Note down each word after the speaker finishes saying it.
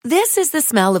This is the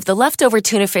smell of the leftover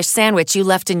tuna fish sandwich you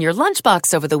left in your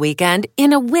lunchbox over the weekend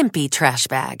in a wimpy trash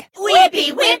bag.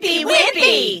 Wimpy, wimpy,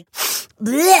 wimpy!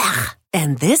 Blech!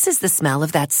 And this is the smell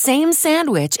of that same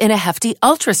sandwich in a hefty,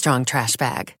 ultra-strong trash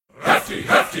bag. Hefty,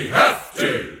 hefty,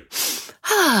 hefty!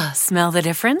 Ah, smell the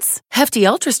difference? Hefty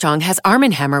Ultra Strong has Arm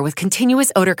 & Hammer with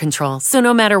continuous odor control, so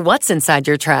no matter what's inside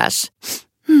your trash,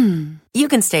 you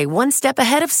can stay one step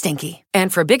ahead of stinky.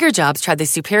 And for bigger jobs, try the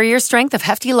superior strength of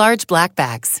Hefty Large Black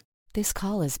Bags. This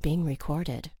call is being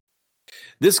recorded.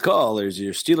 This call is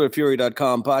your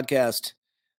SteelerFury.com podcast.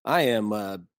 I am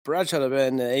Bradshaw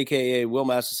Ben, a.k.a. Wil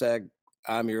Masisak.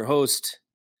 I'm your host.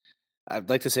 I'd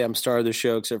like to say I'm star of the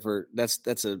show, except for that's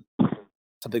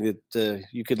something that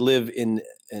you could live in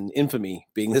infamy,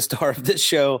 being the star of this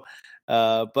show.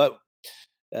 But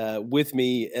with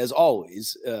me, as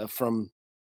always, from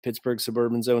Pittsburgh,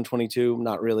 suburban zone 22.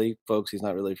 Not really, folks. He's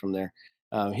not really from there.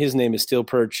 His name is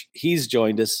SteelPerch. He's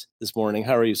joined us this morning.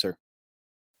 How are you, sir?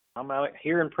 I'm out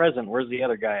here and present. Where's the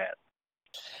other guy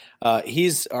at?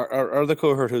 He's our other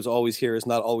cohort who's always here is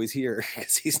not always here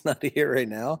because he's not here right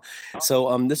now.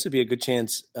 So this would be a good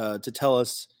chance to tell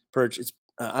us, Perch. It's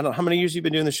I don't know how many years you've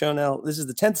been doing the show now. This is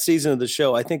the 10th season of the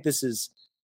show. I think this is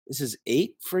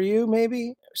 8 for you,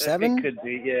 maybe 7. It could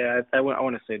be, yeah. I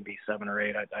want to say it'd be 7 or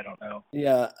 8. I don't know.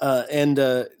 Yeah,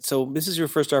 so this is your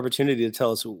first opportunity to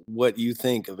tell us what you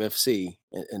think of FC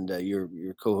and your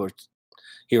cohort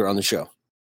here on the show.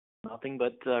 Nothing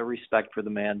but respect for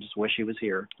the man. Just wish he was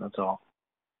here. That's all.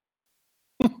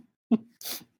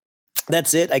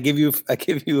 That's it. I give you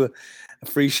a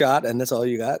free shot, and that's all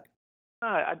you got.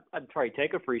 I'd probably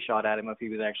take a free shot at him if he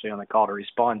was actually on the call to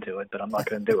respond to it, but I'm not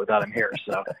going to do it without him here.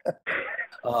 So,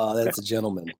 oh, that's a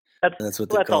gentleman. That's what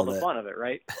they call all the fun of it,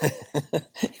 right?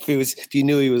 if you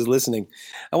knew he was listening,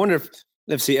 I wonder if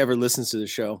FC ever listens to the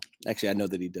show. Actually, I know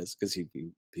that he does because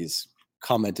he's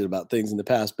commented about things in the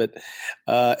past. But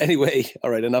anyway, all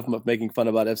right, enough of making fun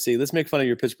about FC. Let's make fun of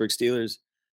your Pittsburgh Steelers.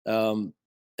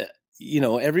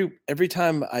 Every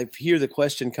time I hear the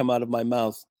question come out of my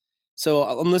mouth. So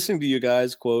I'm listening to you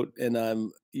guys quote,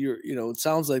 and it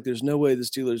sounds like there's no way the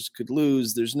Steelers could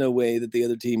lose. There's no way that the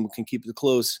other team can keep it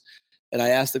close. And I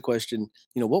asked the question,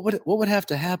 what would have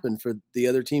to happen for the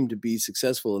other team to be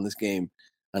successful in this game,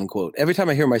 unquote. Every time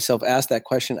I hear myself ask that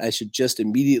question, I should just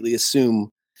immediately assume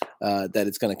that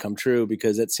it's going to come true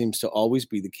because that seems to always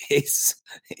be the case.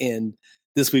 And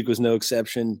this week was no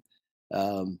exception.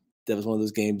 That was one of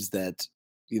those games that,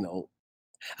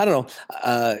 I don't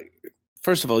know.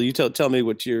 First of all, you tell me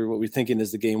what we're thinking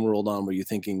as the game rolled on. Were you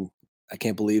thinking, I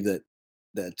can't believe that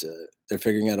they're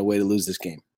figuring out a way to lose this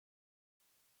game?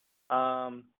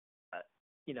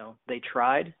 They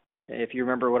tried. If you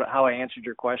remember how I answered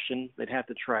your question, they'd have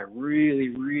to try really,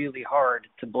 really hard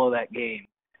to blow that game.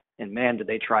 And man, did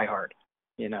they try hard.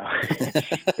 They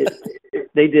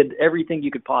did everything you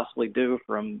could possibly do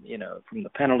from the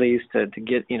penalties to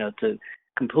get, to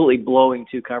completely blowing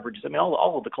 2 coverages. I mean,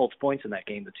 all of the Colts' points in that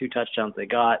game, the 2 touchdowns they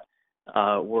got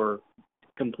were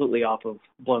completely off of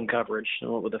blown coverage.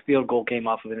 The field goal came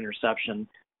off of an interception.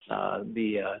 Then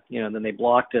they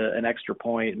blocked an extra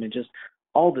point. I mean, just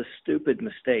all the stupid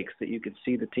mistakes that you could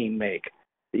see the team make,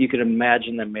 that you could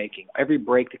imagine them making. Every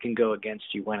break that can go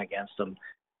against you went against them.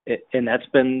 And that's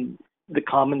been the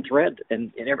common thread.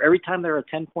 And every time they're a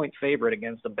 10-point favorite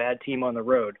against a bad team on the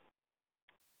road,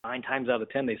 9 times out of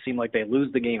 10, they seem like they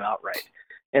lose the game outright,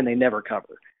 and they never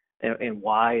cover. And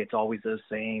why? It's always the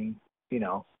same,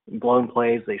 blown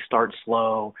plays. They start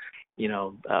slow,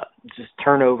 just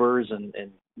turnovers and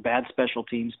bad special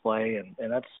teams play.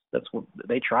 And that's what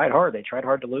they tried hard. They tried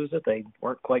hard to lose it. They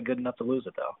weren't quite good enough to lose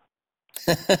it, though.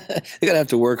 They're going to have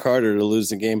to work harder to lose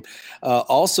the game.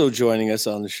 Also joining us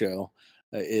on the show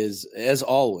is, as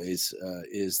always,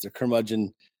 is the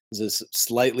curmudgeon. Is a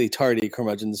slightly tardy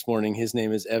curmudgeon this morning. His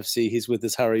name is FC. He's with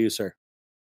us. How are you, sir?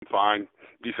 Fine.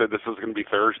 You said this was going to be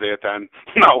Thursday at 10,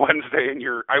 not Wednesday, and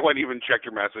I wouldn't even check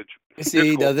your message.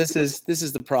 See, cool. No, this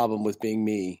is the problem with being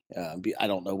me. I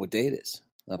don't know what day it is,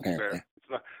 apparently.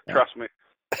 Trust me.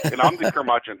 And I'm the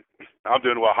curmudgeon. I'm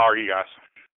doing well. How are you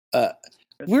guys?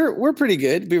 We're pretty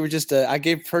good. We were just I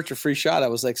gave Perch a free shot. I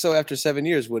was like, so after 7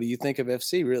 years, what do you think of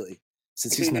FC, really?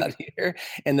 Since he's not here,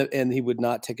 and he would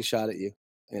not take a shot at you.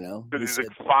 He's a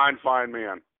fine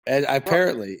man. And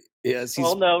apparently, yes.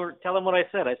 Well, no, tell him what I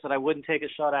said. I said I wouldn't take a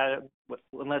shot at it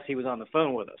unless he was on the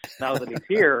phone with us. Now that he's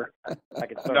here, I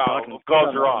can start talking. No,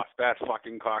 gloves are off. That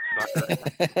fucking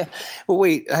cocksucker. Well,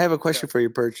 wait, I have a question for you,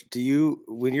 Perch. Do you,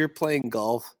 when you're playing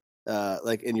golf,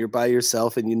 and you're by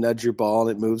yourself and you nudge your ball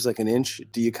and it moves like an inch,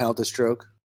 do you count the stroke?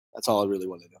 That's all I really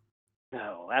want to know.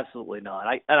 No, absolutely not.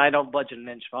 I don't budget an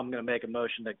inch. If I'm going to make a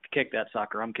motion to kick that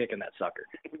sucker, I'm kicking that sucker.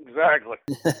 Exactly.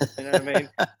 You know what I mean?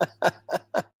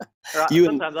 Or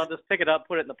sometimes I'll just pick it up,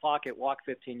 put it in the pocket, walk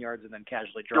 15 yards, and then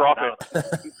casually drop it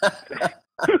out.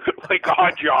 Like a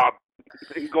hot job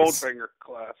in Goldfinger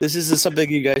class. This is something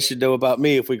you guys should know about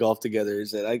me if we golf together,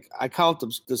 is that I count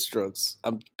the strokes.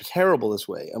 I'm terrible this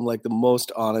way. I'm like the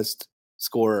most honest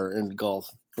scorer in golf,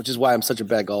 which is why I'm such a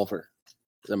bad golfer.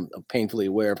 I'm painfully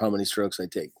aware of how many strokes I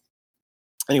take.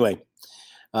 Anyway,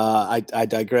 I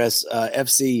digress.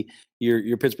 FC,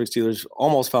 your Pittsburgh Steelers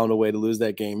almost found a way to lose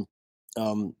that game.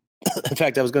 In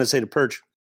fact, I was going to say to Perch,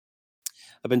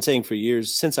 I've been saying for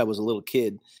years, since I was a little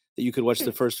kid, that you could watch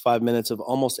the first 5 minutes of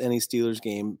almost any Steelers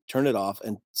game, turn it off,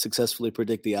 and successfully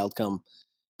predict the outcome.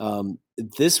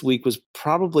 This week was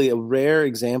probably a rare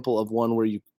example of one where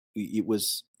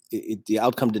the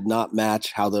outcome did not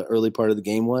match how the early part of the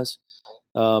game was.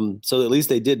 So at least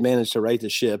they did manage to right the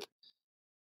ship.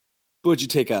 What'd you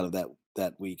take out of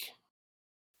that week?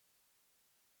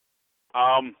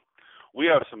 We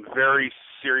have some very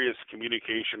serious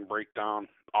communication breakdown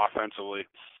offensively,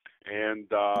 and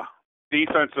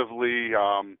defensively.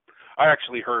 I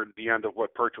actually heard the end of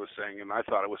what Perch was saying, and I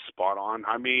thought it was spot on.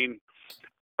 I mean,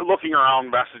 looking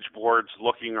around message boards,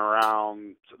 looking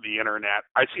around the internet,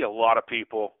 I see a lot of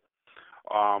people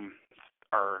are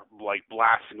like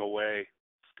blasting away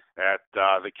at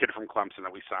the kid from Clemson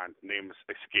that we signed. Name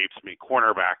escapes me.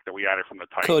 Cornerback that we added from the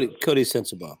Titans. Cody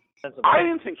Sensabaugh. I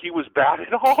didn't think he was bad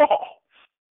at all.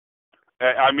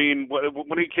 I mean,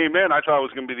 when he came in, I thought it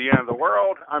was going to be the end of the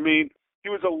world. I mean, he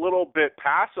was a little bit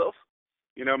passive,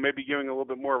 maybe giving a little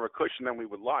bit more of a cushion than we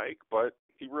would like, but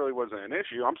he really wasn't an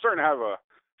issue. I'm starting to have a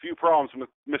few problems with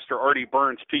Mr. Artie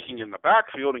Burns peeking in the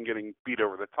backfield and getting beat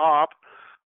over the top,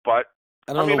 but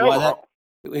I don't know why that.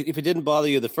 If it didn't bother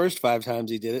you the first 5 times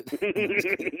he did it.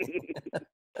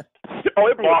 Oh,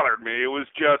 it bothered me. It was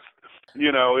just,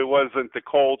 it wasn't the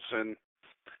Colts, and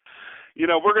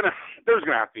there's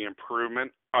gonna have to be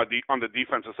improvement on the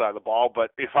defensive side of the ball.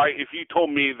 But if you told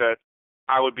me that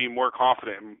I would be more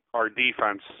confident in our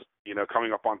defense,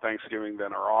 coming up on Thanksgiving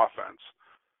than our offense,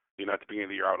 at the beginning of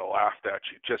the year, I would have laughed at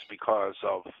you just because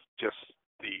of just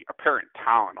the apparent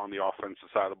talent on the offensive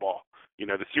side of the ball.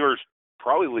 The Steelers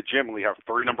probably legitimately have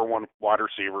 3 number 1 wide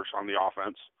receivers on the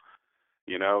offense.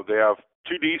 They have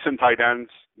 2 decent tight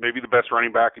ends, maybe the best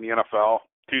running back in the NFL,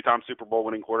 2-time Super Bowl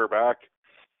winning quarterback.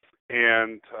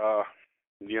 And,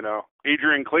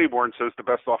 Adrian Claiborne says the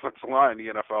best offensive line in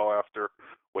the NFL after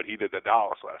what he did to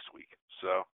Dallas last week.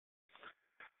 So,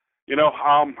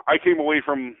 I came away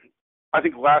from, I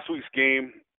think, last week's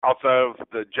game, outside of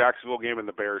the Jacksonville game and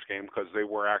the Bears game, because they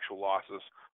were actual losses,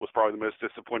 was probably the most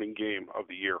disappointing game of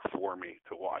the year for me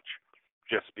to watch,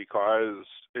 just because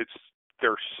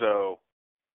they're so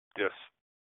just,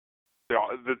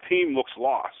 the team looks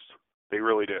lost. They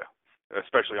really do,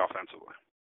 especially offensively.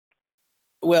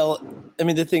 Well, I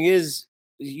mean, the thing is,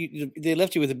 they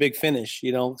left you with a big finish,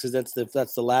 because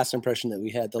that's the last impression that we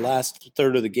had. The last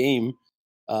third of the game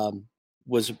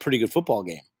was a pretty good football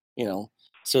game,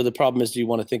 So the problem is,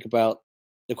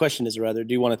 the question is, do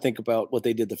you want to think about what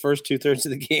they did the first 2/3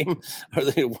 of the game,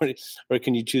 or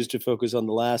can you choose to focus on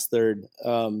the last third?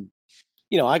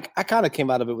 I kind of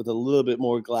came out of it with a little bit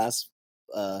more glass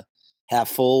half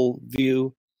full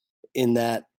view, in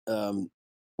that,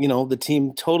 the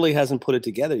team totally hasn't put it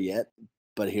together yet,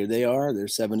 but here they are. They're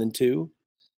 7-2,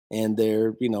 and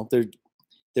they're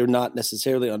not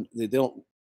necessarily they don't,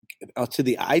 to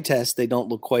the eye test, they don't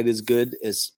look quite as good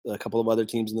as a couple of other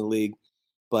teams in the league,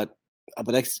 but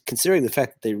considering the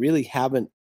fact that they really haven't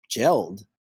gelled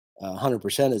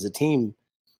 100% as a team,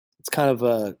 it's kind of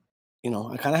I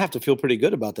kind of have to feel pretty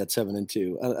good about that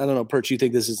 7-2. I don't know, Perch, you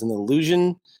think this is an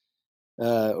illusion,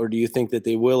 or do you think that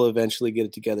they will eventually get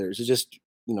it together? Is it just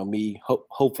me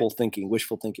hopeful thinking,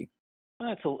 wishful thinking?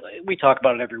 We talk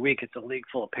about it every week. It's a league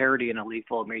full of parity and a league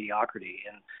full of mediocrity,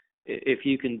 and if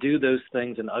you can do those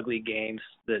things in ugly games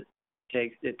that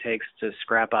it takes to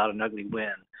scrap out an ugly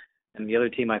win, and the other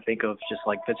team I think of, just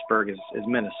like Pittsburgh, is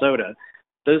Minnesota.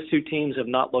 Those 2 teams have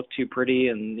not looked too pretty,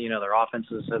 and their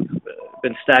offenses have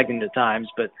been stagnant at times,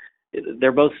 but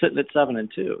they're both sitting at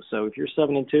 7-2. So if you're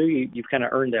 7-2, you've kind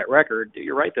of earned that record.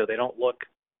 You're right, though; they don't look,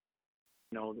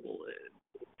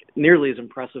 nearly as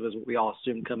impressive as what we all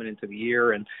assumed coming into the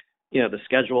year. And the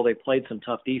schedule, they played some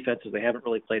tough defenses. They haven't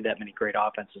really played that many great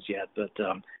offenses yet. But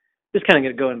just kind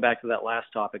of going back to that last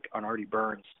topic on Artie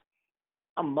Burns,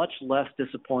 I'm much less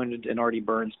disappointed in Artie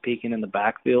Burns peeking in the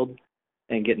backfield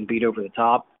and getting beat over the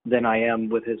top than I am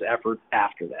with his effort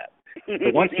after that.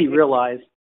 But once he realized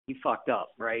he fucked up,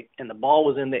 right, and the ball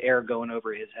was in the air going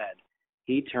over his head,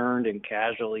 he turned and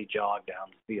casually jogged down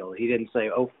the field. He didn't say,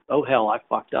 oh hell, I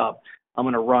fucked up. I'm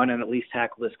going to run and at least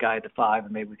tackle this guy at the 5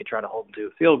 and maybe we could try to hold him to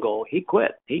a field goal. He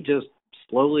quit. He just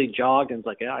slowly jogged and was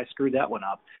like, yeah, I screwed that one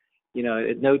up.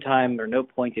 At no time or no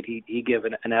point did he give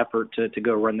an effort to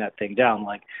go run that thing down.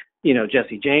 Like,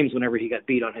 Jesse James, whenever he got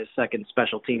beat on his second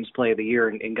special teams play of the year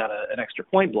and got an extra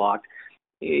point blocked,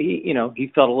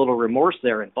 he felt a little remorse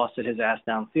there and busted his ass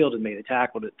downfield and made a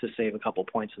tackle to save a couple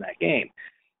points in that game.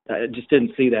 I just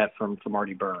didn't see that from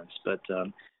Artie Burns. But,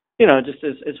 just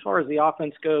as far as the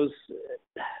offense goes,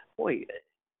 boy,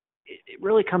 it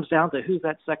really comes down to who's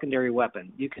that secondary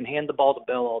weapon. You can hand the ball to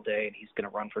Bell all day and he's going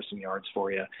to run for some yards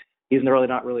for you. He's really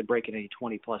not really breaking any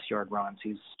 20-plus yard runs.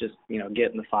 He's just,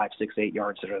 getting the 5, 6, 8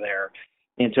 yards that are there.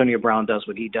 Antonio Brown does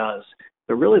what he does.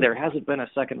 But really there hasn't been a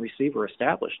second receiver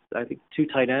established. I think 2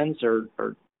 tight ends are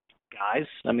guys.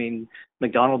 I mean,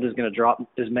 McDonald is going to drop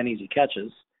as many as he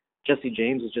catches. Jesse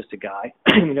James is just a guy.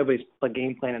 Nobody's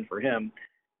game planning for him.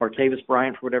 Martavis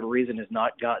Bryant, for whatever reason, has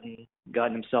not gotten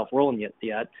himself rolling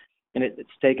yet. And it's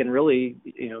taken really,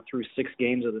 through 6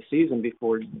 games of the season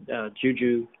before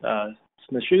Juju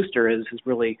Smith-Schuster has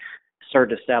really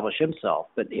started to establish himself.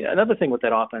 But another thing with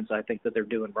that offense I think that they're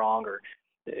doing wrong, or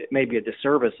maybe a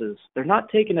disservice, is they're not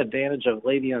taking advantage of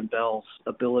Le'Veon Bell's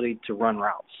ability to run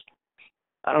routes.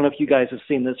 I don't know if you guys have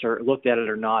seen this or looked at it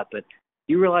or not, but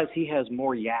you realize he has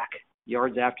more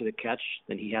yards after the catch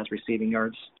than he has receiving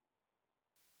yards?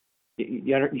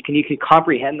 Can you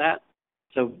comprehend that?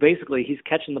 So basically, he's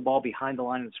catching the ball behind the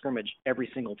line of scrimmage every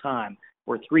single time,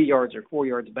 or 3 yards or 4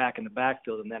 yards back in the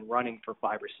backfield, and then running for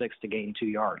 5 or 6 to gain 2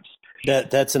 yards.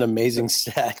 That's an amazing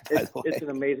stat, by the way. It's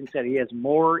an amazing stat. He has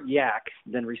more yak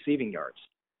than receiving yards.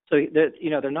 So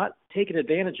they're not taking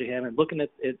advantage of him and looking at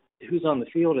who's on the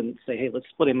field and say, hey, let's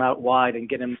split him out wide and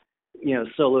get him,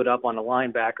 soloed up on a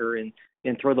linebacker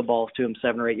and throw the balls to him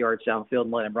 7 or 8 yards downfield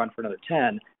and let him run for another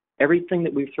 10. Everything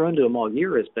that we've thrown to him all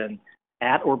year has been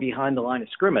at or behind the line of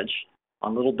scrimmage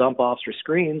on little dump-offs or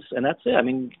screens, and that's it. I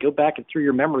mean, go back and through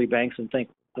your memory banks and think,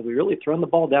 have we really thrown the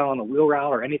ball down on a wheel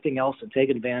route or anything else and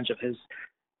taken advantage of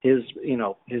his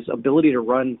ability to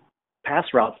run pass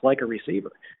routes like a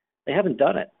receiver? They haven't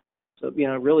done it. So,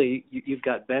 really, you've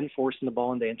got Ben forcing the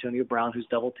ball into Antonio Brown, who's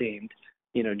double-teamed.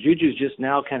 Juju's just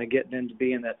now kind of getting into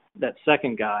being that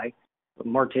second guy.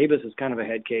 Martavis is kind of a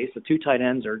head case. The 2 tight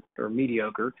ends are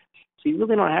mediocre. So you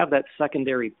really don't have that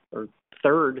secondary or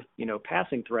third,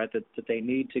 passing threat that they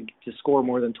need to score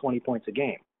more than 20 points a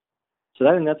game. So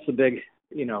I think that's the big,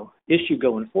 issue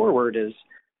going forward is,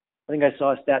 I think I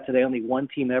saw a stat today, only one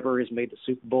team ever has made the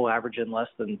Super Bowl averaging less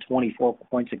than 24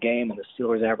 points a game, and the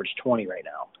Steelers average 20 right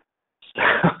now. So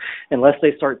unless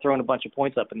they start throwing a bunch of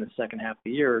points up in the second half of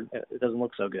the year, it doesn't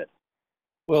look so good.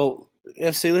 Well,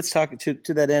 FC, let's talk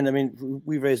to that end. I mean,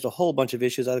 we've raised a whole bunch of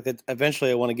issues.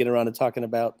 Eventually, I want to get around to talking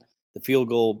about the field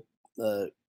goal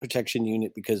protection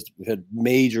unit, because we've had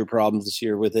major problems this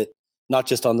year with it, not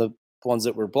just on the ones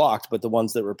that were blocked, but the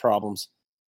ones that were problems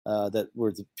that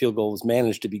where the field goal was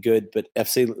managed to be good. But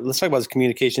FC, let's talk about this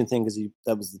communication thing, because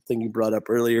that was the thing you brought up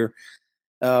earlier.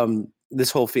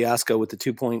 This whole fiasco with the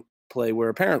 2-point play where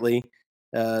apparently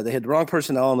they had the wrong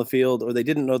personnel on the field, or they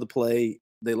didn't know the play.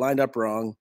 They lined up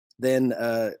wrong. Then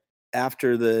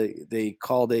after they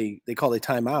called a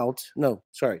timeout. No,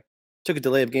 sorry, took a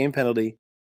delay of game penalty,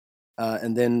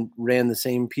 and then ran the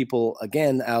same people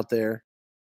again out there,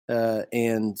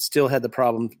 and still had the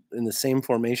problem in the same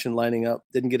formation lining up.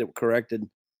 Didn't get it corrected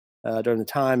during the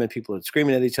time, and people are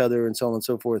screaming at each other and so on and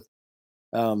so forth.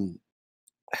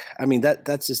 I mean,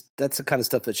 that's the kind of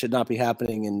stuff that should not be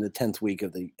happening in the 10th week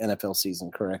of the NFL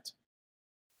season, correct?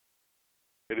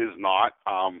 It is not.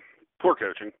 Poor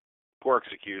coaching, poor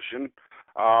execution.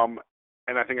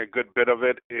 And I think a good bit of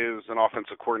it is an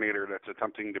offensive coordinator that's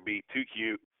attempting to be too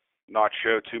cute, not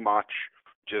show too much.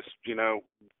 Just,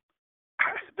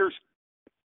 there's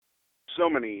so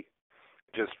many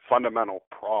just fundamental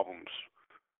problems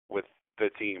with the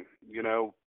team.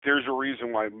 There's a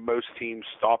reason why most teams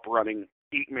stop running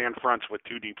 8-man fronts with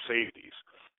 2 deep safeties.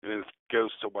 And it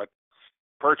goes to what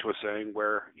Perch was saying,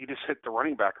 where you just hit the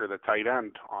running back or the tight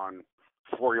end on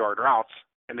 4-yard routes,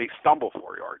 and they stumble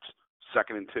 4 yards,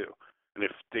 2nd and 2. And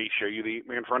if they show you the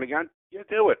 8-man front again, you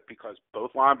do it, because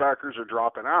both linebackers are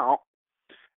dropping out,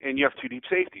 and you have 2 deep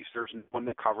safeties. There's no one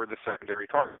to cover the secondary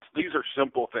targets. These are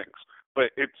simple things,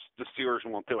 but it's the Steelers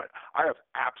won't do it. I have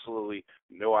absolutely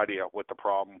no idea what the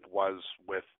problem was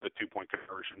with the 2-point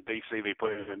conversion. They say they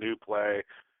put in a new play.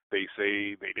 They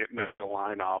say they didn't know the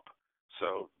lineup.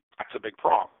 So that's a big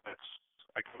problem. That's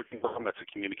a coaching problem. That's a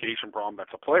communication problem.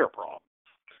 That's a player problem.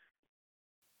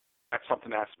 That's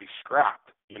something that has to be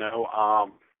scrapped.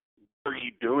 are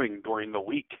you doing during the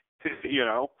week?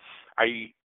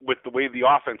 With the way the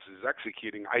offense is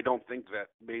executing, I don't think that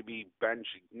maybe Ben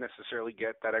should necessarily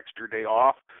get that extra day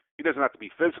off. He doesn't have to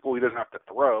be physical. He doesn't have to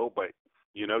throw, but,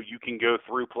 you can go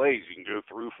through plays. You can go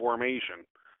through formation.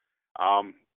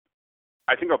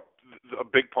 I think a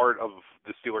big part of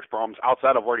the Steelers' problems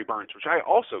outside of Artie Burns, which I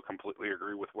also completely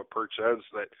agree with what Perch says,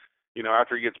 that,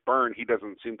 after he gets burned, he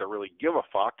doesn't seem to really give a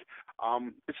fuck.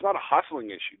 It's not a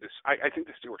hustling issue. I think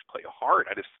the Steelers play hard.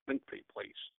 I just think they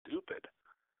play stupid.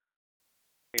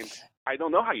 And I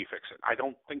don't know how you fix it. I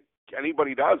don't think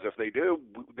anybody does. If they do,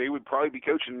 they would probably be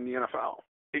coaching in the NFL.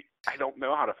 I don't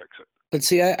know how to fix it. But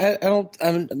see, I don't.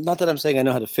 I'm not that I'm saying I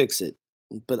know how to fix it,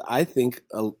 but I think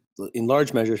in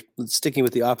large measure, sticking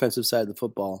with the offensive side of the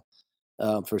football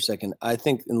for a second, I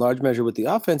think in large measure with the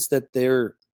offense that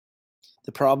the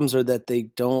problems are that they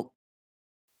don't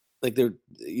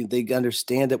they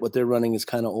understand that what they're running is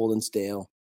kind of old and stale.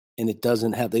 And they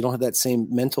don't have that same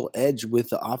mental edge with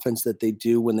the offense that they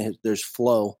do when there's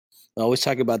flow. I always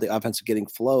talk about the offense getting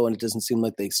flow, and it doesn't seem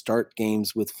like they start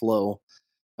games with flow.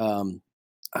 I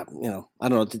don't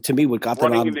know. To me, what got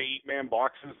them running into 8-man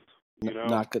boxes,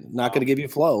 not going to give you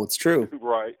flow. It's true,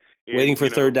 right? And, waiting for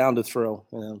third down to throw,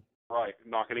 right?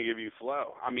 Not going to give you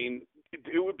flow. I mean,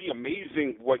 it would be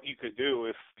amazing what you could do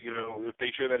if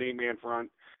they show that 8-man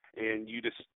front and you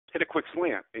just hit a quick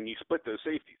slant and you split those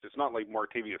safeties. It's not like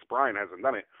Martavius Bryant hasn't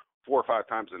done it 4 or 5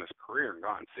 times in his career and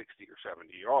gone 60 or 70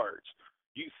 yards.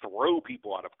 You throw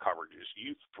people out of coverages.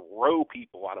 You throw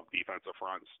people out of defensive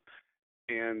fronts.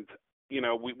 And,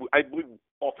 I believe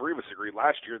all three of us agreed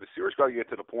last year, the Steelers got to get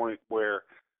to the point where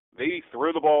they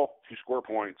throw the ball to score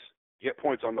points, get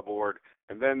points on the board,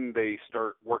 and then they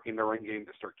start working their run game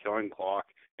to start killing clock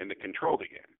and to control the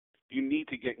game. You need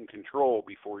to get in control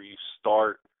before you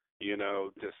start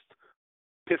just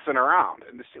pissing around.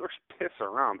 And the Steelers piss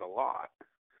around a lot.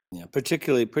 Yeah,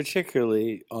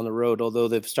 particularly on the road, although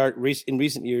they've in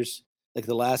recent years, like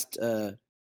the last,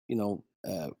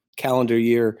 calendar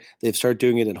year, they've started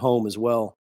doing it at home as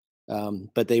well.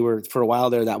 But they were, for a while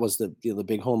there, that was the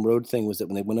big home road thing, was that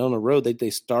when they went on the road, they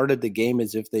started the game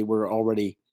as if they were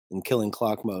already in killing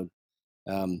clock mode,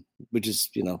 which is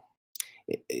a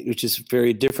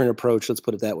very different approach. Let's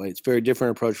put it that way. It's a very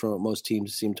different approach from what most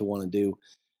teams seem to want to do.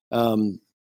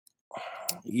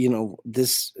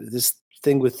 This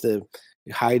thing with the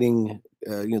hiding,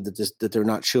 that they're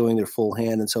not showing their full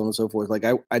hand and so on and so forth. Like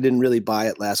I didn't really buy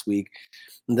it last week,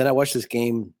 and then I watched this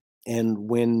game, and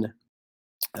when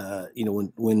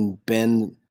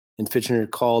Ben and Fitchner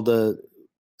called the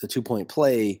 2-point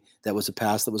play, that was a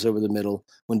pass that was over the middle.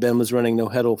 When Ben was running no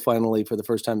huddle finally for the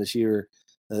first time this year,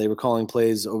 they were calling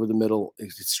plays over the middle.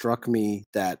 It struck me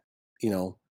that,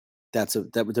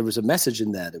 there was a message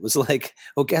in that. It was like,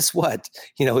 oh, guess what?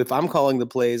 If I'm calling the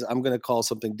plays, I'm going to call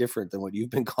something different than what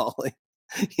you've been calling.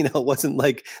 It wasn't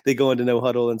like they go into no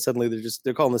huddle and suddenly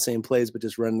they're calling the same plays, but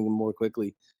just running them more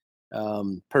quickly.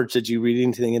 Perch, did you read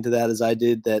anything into that as I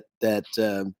did? I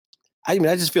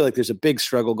just feel like there's a big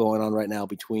struggle going on right now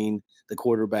between the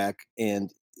quarterback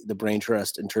and the brain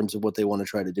trust in terms of what they want to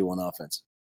try to do on offense.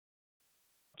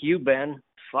 You, Ben.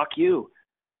 Fuck you.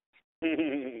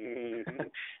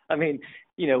 I mean,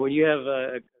 when you have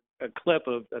a clip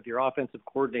of your offensive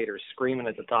coordinator screaming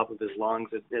at the top of his lungs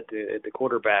at the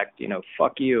quarterback,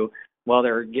 fuck you, while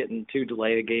they're getting 2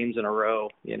 delayed games in a row,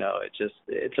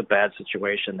 it's a bad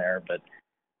situation there. But,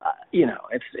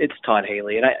 it's Todd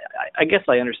Haley. And I guess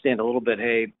I understand a little bit,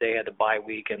 hey, they had a bye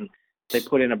week and they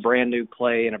put in a brand new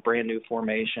play and a brand new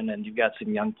formation, and you've got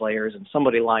some young players and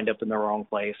somebody lined up in the wrong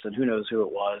place, and who knows who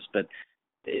it was. But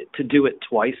to do it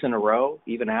twice in a row,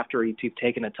 even after you keep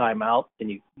taking a timeout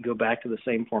and you go back to the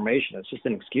same formation, it's just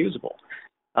inexcusable.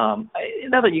 Now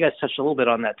that you guys touched a little bit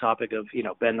on that topic of,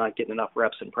 Ben not getting enough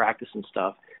reps in practice and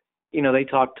stuff,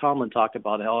 Tomlin talked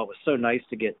about how it was so nice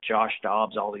to get Josh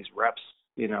Dobbs all these reps,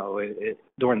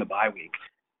 during the bye week.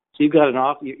 So you've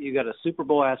got you got a Super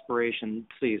Bowl aspiration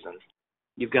season.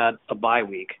 You've got a bye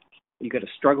week. You've got a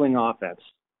struggling offense.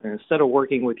 And instead of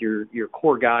working with your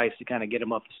core guys to kind of get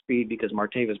them up to speed, because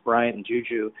Martavis Bryant and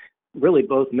Juju really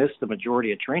both missed the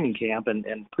majority of training camp and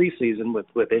preseason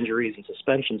with injuries and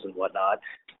suspensions and whatnot,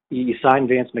 you signed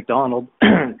Vance McDonald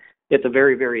at the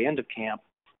very, very end of camp.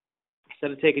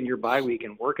 Instead of taking your bye week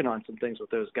and working on some things with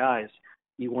those guys,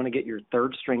 you want to get your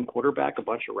third-string quarterback a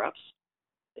bunch of reps.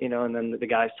 And then the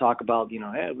guys talk about, hey,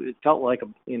 it felt like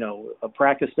a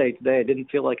practice day today. It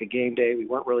didn't feel like a game day. We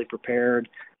weren't really prepared.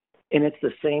 And it's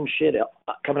the same shit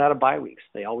coming out of bye weeks.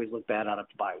 They always look bad out of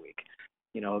the bye week,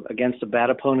 against a bad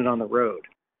opponent on the road.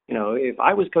 if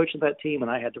I was coaching that team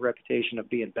and I had the reputation of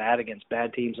being bad against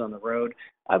bad teams on the road,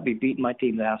 I'd be beating my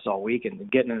team's ass all week and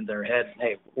getting into their head.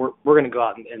 Hey, we're going to go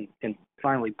out and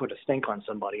finally put a stink on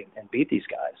somebody and beat these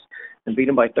guys and beat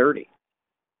them by 30.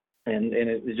 And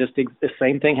it just the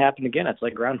same thing happened again. It's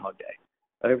like Groundhog Day.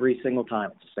 Every single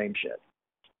time, it's the same shit.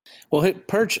 Well,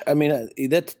 Perch, I mean,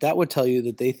 that would tell you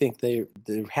that they think they're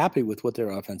happy with what their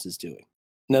offense is doing.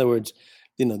 In other words,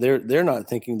 they're not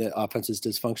thinking that offense is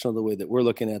dysfunctional the way that we're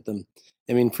looking at them.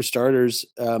 I mean, for starters,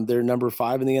 they're number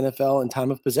 5 in the NFL in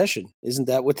time of possession. Isn't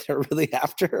that what they're really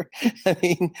after? I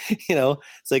mean,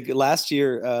 it's like last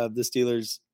year the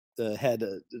Steelers had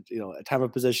a time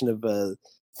of possession of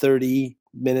 30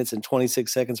 minutes and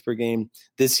 26 seconds per game.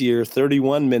 This year,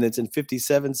 31 minutes and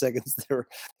 57 seconds.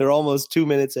 They're almost 2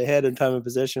 minutes ahead in time of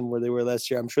possession where they were last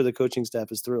year. I'm sure the coaching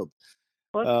staff is thrilled.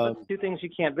 Well, that's 2 things you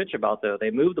can't bitch about, though.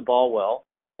 They move the ball well,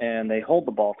 and they hold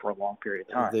the ball for a long period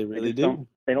of time. They really do.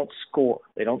 They don't score.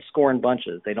 They don't score in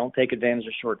bunches. They don't take advantage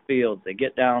of short fields. They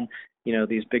get down,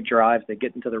 these big drives. They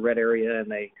get into the red area, and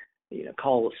they,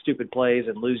 call stupid plays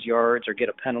and lose yards or get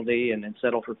a penalty and then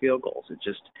settle for field goals.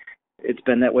 It's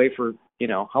been that way for,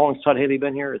 how long has Todd Haley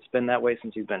been here? It's been that way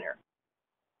since he's been here.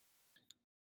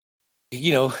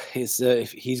 He's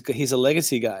a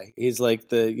legacy guy. He's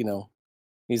like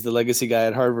he's the legacy guy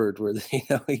at Harvard where,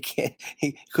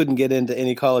 he couldn't get into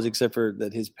any college except for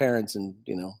that his parents and,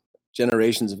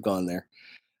 generations have gone there.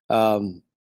 I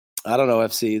don't know,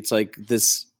 FC. It's like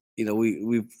this,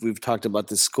 we've talked about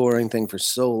this scoring thing for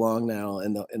so long now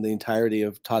and the entirety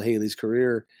of Todd Haley's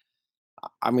career.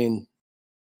 I mean,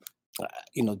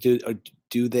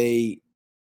 do they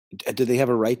have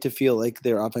a right to feel like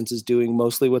their offense is doing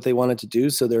mostly what they want it to do,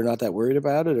 so they're not that worried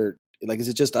about it, or is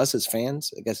it just us as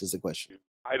fans? I guess is the question.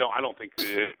 I don't think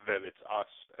that it's us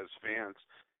as fans.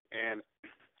 And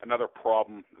another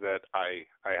problem that I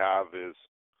have is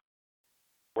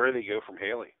where do they go from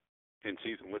Haley in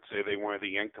season? Let's say they wanted to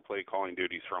yank to play calling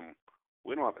duties from.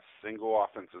 We don't have a single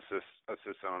offensive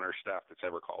assistant on our staff that's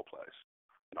ever called plays.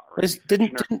 Not really.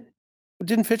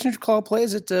 Didn't Fitchner call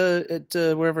plays at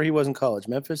wherever he was in college?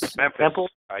 Memphis.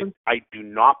 I do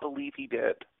not believe he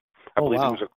did. I believe he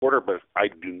was a quarter, but I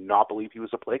do not believe he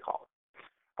was a play caller.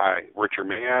 Richard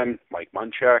Mann, Mike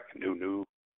Munchak, new.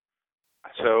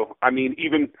 So, I mean,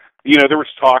 even, there was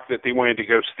talk that they wanted to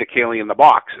go stick Haley in the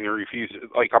box, and he refused,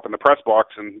 like up in the press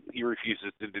box, and he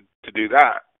refuses to do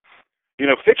that.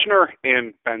 Fitchner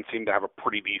and Ben seem to have a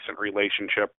pretty decent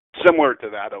relationship, similar to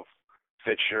that of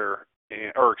Fitchner,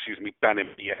 Ben and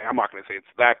BA. I'm not going to say it's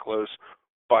that close,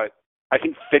 but I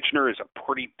think Fitchner is a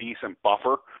pretty decent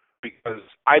buffer because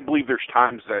I believe there's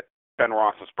times that Ben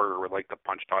Roethlisberger would like to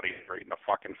punch Todd Haley right in the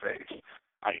fucking face.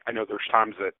 I know there's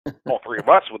times that all three of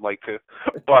us would like to,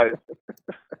 but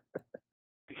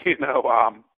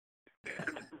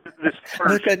this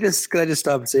first... Can I just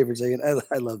stop and say for a second?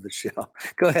 I love the show.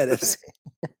 Go ahead, FC.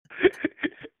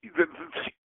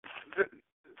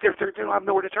 They don't have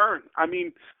nowhere to turn. I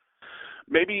mean,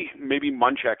 maybe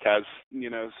Munchak has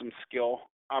some skill.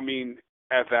 I mean,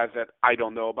 as that I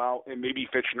don't know about, and maybe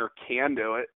Fitchner can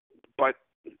do it, but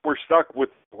we're stuck with.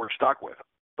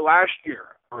 Last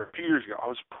year or a few years ago, I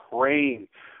was praying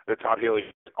that Todd Haley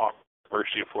off the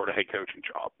University of Florida head coaching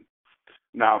job.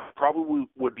 Now, probably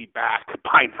would be back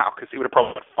by now because he would have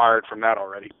probably been fired from that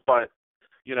already. But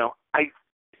I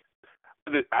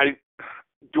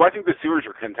think the Steelers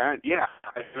are content? Yeah,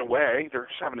 in a way, they're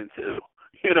 7-2.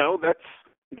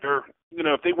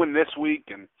 If they win this week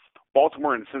and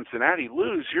Baltimore and Cincinnati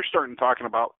lose, you're starting talking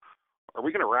about, are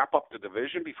we going to wrap up the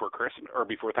division before Christmas or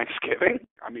before Thanksgiving?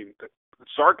 I mean,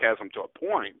 sarcasm to a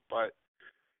point, but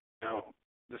the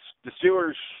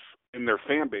Steelers and their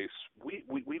fan base,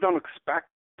 we don't expect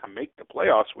to make the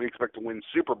playoffs. We expect to win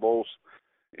Super Bowls,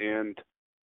 and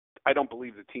I don't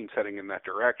believe the team's heading in that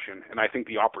direction. And I think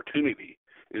the opportunity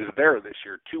is there this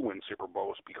year to win Super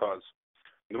Bowls because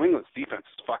New England's defense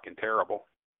is fucking terrible.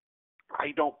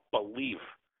 I don't believe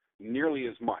nearly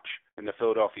as much in the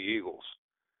Philadelphia Eagles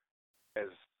as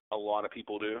a lot of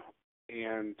people do.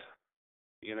 And,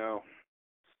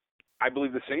 I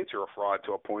believe the Saints are a fraud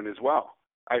to a point as well.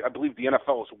 I believe the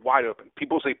NFL is wide open.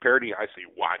 People say parity, I say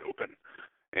wide open.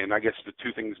 And I guess the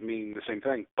two things mean the same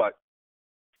thing. But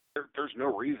there's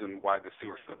no reason why the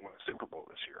Steelers shouldn't win a Super Bowl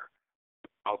this year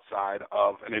outside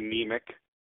of an anemic,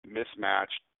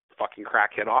 mismatched, fucking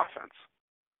crackhead offense.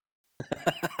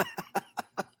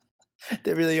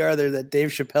 They really are. They're that Dave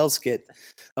Chappelle skit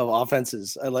of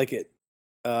offenses. I like it.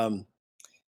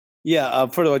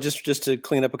 Further, just to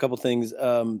clean up a couple things.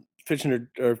 Fitchner.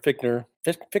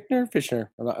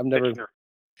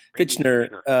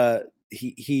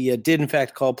 He did in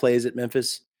fact call plays at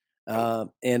Memphis.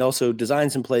 and also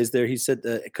designed some plays there. He said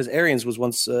because Arians was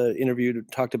once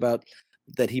interviewed, talked about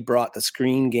that he brought the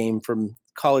screen game from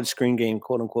college screen game,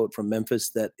 quote unquote, from Memphis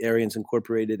that Arians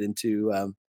incorporated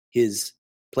into his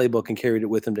playbook and carried it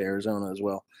with him to Arizona as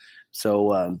well.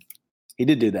 So he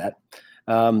did do that.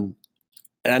 And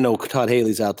I know Todd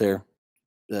Haley's out there.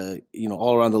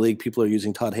 All around the league, people are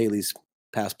using Todd Haley's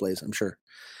pass plays, I'm sure.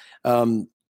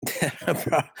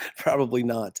 Probably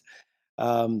not.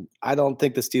 I don't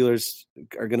think the Steelers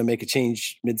are going to make a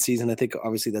change midseason. I think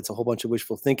obviously that's a whole bunch of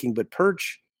wishful thinking, but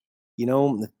Perch,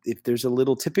 if there's a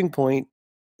little tipping point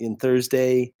in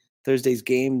Thursday's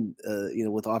game,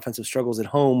 with offensive struggles at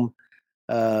home,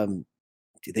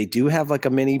 they do have like a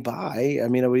mini bye. I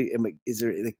mean, are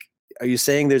you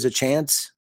saying there's a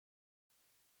chance?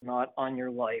 Not on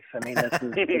your life. I mean,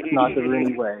 it's not the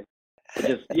Rooney way.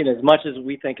 Just, as much as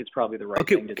we think it's probably the right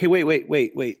thing to do. Okay,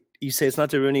 wait. You say it's not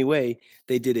the Rooney way.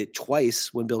 They did it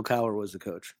twice when Bill Cowher was the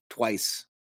coach. Twice.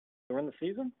 During the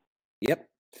season? Yep.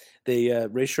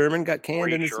 Ray Sherman got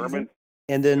canned in the season.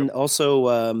 And then also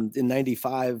in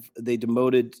 95, they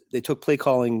took play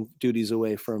calling duties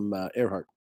away from Earhart.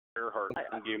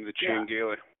 And gave him the Chan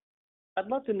Gailey. I'd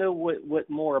love to know what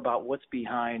more about what's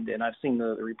behind, and I've seen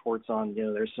the reports on,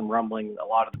 there's some rumbling, a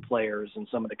lot of the players and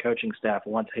some of the coaching staff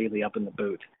wants Haley up in the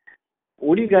boot.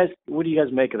 What do you guys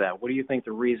make of that? What do you think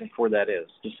the reason for that is?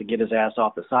 Just to get his ass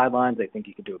off the sidelines? They think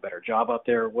he could do a better job up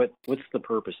there? What's the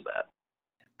purpose of that?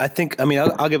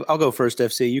 I'll go first,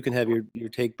 FC. You can have your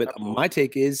take, but my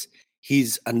take is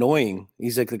he's annoying.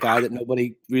 He's like the guy that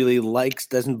nobody really likes,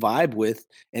 doesn't vibe with,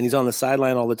 and he's on the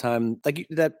sideline all the time. Like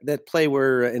that play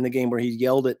where in the game where he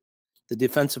yelled at the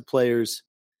defensive players,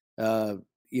 that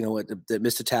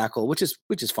missed a tackle, which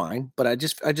is fine. But I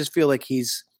just feel like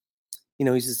he's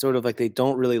just sort of like they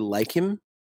don't really like him,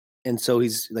 and so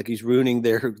he's ruining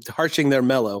harshing their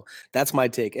mellow. That's my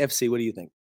take. FC, what do you think?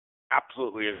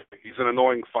 Absolutely, he's an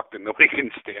annoying fuck that nobody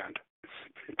can stand.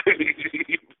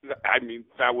 I mean,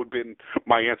 that would have been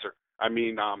my answer. I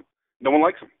mean, no one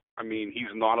likes him. I mean, he's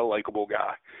not a likable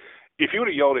guy. If you would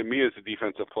have yelled at me as a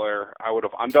defensive player, I would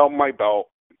have unbelted my belt,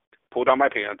 pulled down my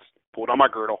pants, pulled on my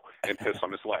girdle, and pissed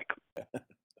on his leg.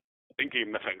 And gave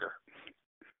him the finger.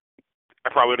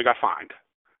 I probably would have got fined.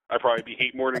 I'd probably be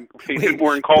hated more than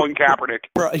Colin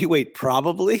Kaepernick. Wait,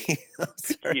 probably?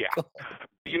 Yeah.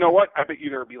 You know what? I bet you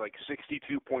there would be like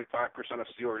 62.5% of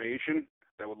Steeler Nation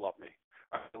that would love me.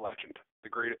 I'm a legend.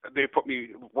 They put me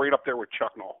right up there with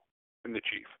Chuck Noll and the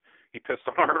Chief. He pissed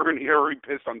on her and he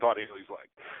pissed on Todd Haley's leg.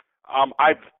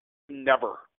 I've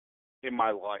never in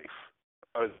my life,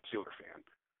 as a Steeler fan,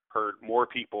 heard more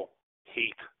people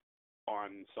hate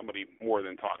on somebody more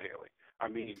than Todd Haley. I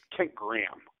mean, Kent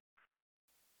Graham,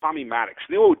 Tommy Maddox,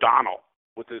 Neil O'Donnell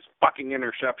with his fucking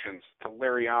interceptions to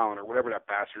Larry Allen or whatever that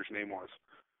bastard's name was,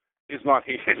 is not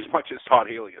hated as much as Todd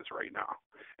Haley is right now.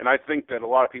 And I think that a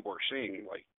lot of people are seeing,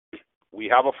 like, we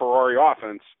have a Ferrari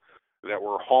offense that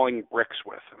we're hauling bricks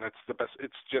with, and that's the best.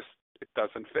 It's just, it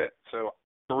doesn't fit. So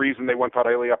the reason they want Todd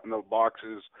Haley up in the box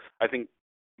is, I think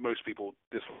most people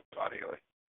dislike Todd Haley.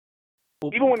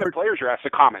 Well, even when the players are asked to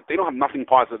comment, they don't have nothing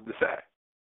positive to say.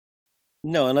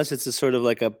 No, unless it's a sort of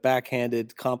like a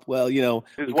backhanded comp. Well,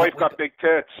 his wife got big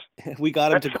tits. We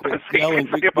got him to yell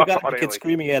and we got him to get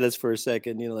screaming at us for a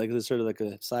second. Like it's sort of like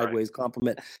a sideways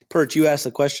compliment. Perch, you asked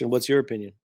the question. What's your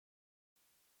opinion?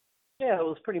 Yeah, it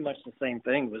was pretty much the same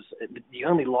thing. Was the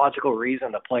only logical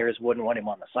reason the players wouldn't want him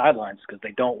on the sidelines because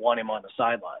they don't want him on the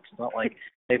sidelines. It's not like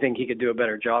they think he could do a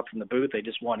better job from the booth. They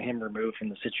just want him removed from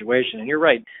the situation. And you're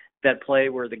right. That play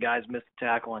where the guys missed the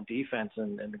tackle on defense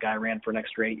and the guy ran for an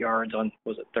extra 8 yards on,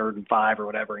 was it 3rd and 5 or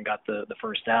whatever, and got the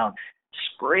first down,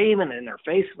 screaming in their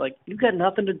face like, you've got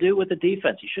nothing to do with the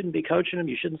defense. You shouldn't be coaching them.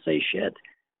 You shouldn't say shit.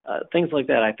 Things like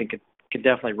that I think could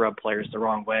definitely rub players the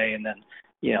wrong way. And then,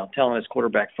 telling his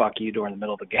quarterback, fuck you during the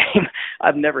middle of the game.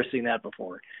 I've never seen that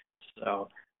before. So,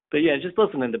 but yeah, just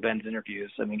listening to Ben's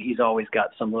interviews, I mean, he's always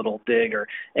got some little dig, or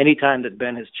anytime that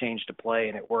Ben has changed a play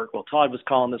and it worked. Well, Todd was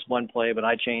calling this one play, but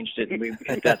I changed it, and we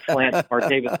hit that slant to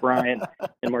Martavis Bryant,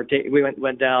 and we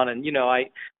went down. And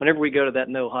whenever we go to that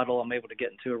no huddle, I'm able to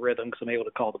get into a rhythm because I'm able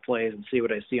to call the plays and see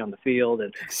what I see on the field.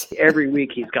 And every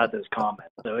week he's got those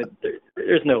comments, so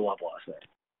there's no love lost there.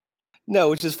 No,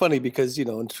 which is funny because,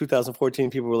 in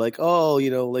 2014, people were like, oh,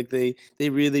 like they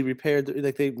really repaired,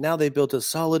 now they built a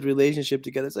solid relationship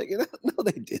together. It's like, no,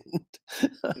 they didn't.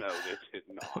 No, they did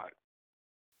not.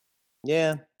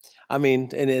 Yeah. I mean,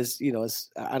 and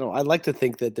I'd like to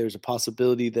think that there's a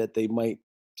possibility that they might,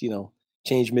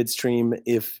 change midstream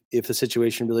if the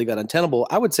situation really got untenable.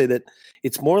 I would say that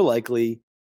it's more likely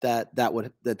that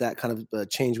kind of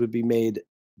change would be made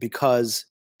because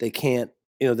they can't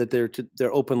that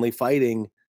they're openly fighting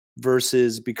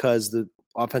versus because the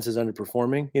offense is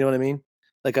underperforming. You know what I mean?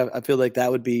 Like I feel like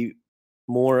that would be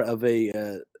more of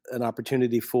an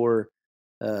opportunity for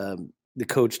the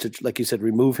coach to, like you said,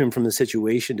 remove him from the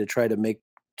situation to try to make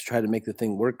the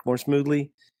thing work more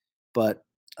smoothly. But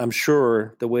I'm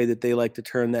sure the way that they like to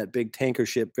turn that big tanker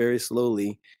ship very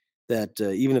slowly, that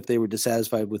even if they were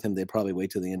dissatisfied with him, they'd probably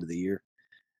wait till the end of the year.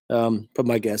 But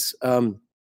my guess.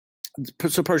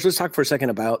 So, Perch, let's talk for a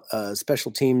second about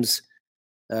special teams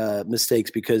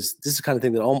mistakes, because this is the kind of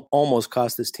thing that almost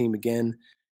cost this team again.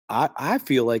 I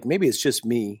feel like, maybe it's just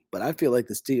me, but I feel like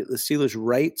the Steelers'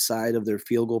 right side of their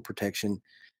field goal protection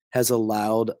has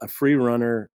allowed a free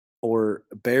runner or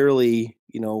barely,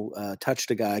 touched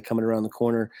a guy coming around the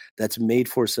corner that's made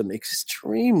for some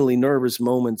extremely nervous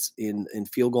moments in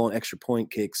field goal and extra point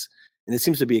kicks. And it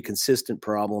seems to be a consistent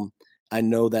problem. I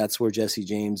know that's where Jesse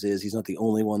James is. He's not the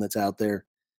only one that's out there.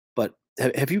 But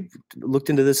have you looked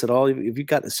into this at all? Have you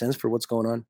gotten a sense for what's going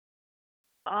on?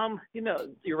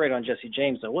 You're right on Jesse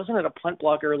James, though. Wasn't it a punt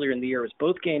block earlier in the year? It was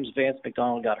both games Vance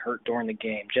McDonald got hurt during the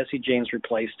game. Jesse James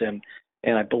replaced him.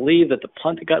 And I believe that the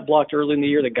punt that got blocked early in the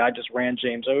year, the guy just ran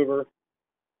James over.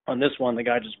 On this one, the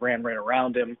guy just ran right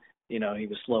around him. He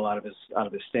was slow out of his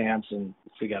stance, and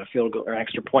so he got a field goal or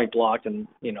extra point blocked, and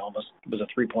almost was a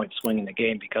 3-point swing in the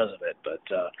game because of it. But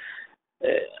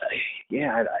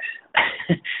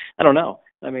I don't know.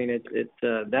 I mean,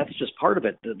 that's just part of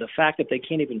it. The fact that they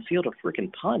can't even field a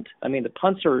freaking punt. I mean, the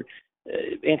punts are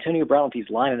Antonio Brown, if he's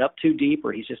lining up too deep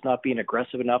or he's just not being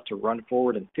aggressive enough to run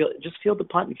forward and field the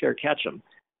punt and fair catch him.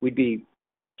 We'd be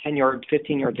 10 yards,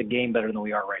 15 yards a game better than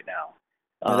we are right now.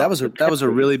 Yeah, that was a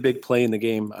really big play in the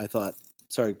game, I thought.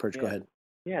 Sorry, Perch, go ahead.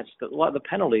 Yeah, a lot of the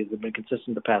penalties have been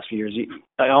consistent the past few years.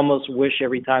 I almost wish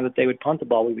every time that they would punt the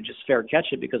ball, we would just fair catch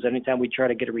it, because anytime we try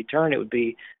to get a return, it would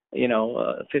be, a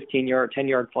 15-yard,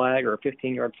 10-yard flag or a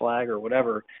 15-yard flag or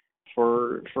whatever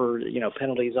for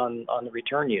penalties on the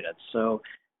return units. So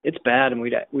it's bad, and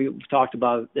we've talked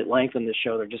about it at length in this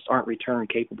show. There just aren't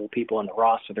return-capable people on the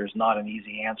roster. There's not an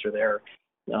easy answer there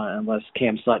unless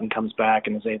Cam Sutton comes back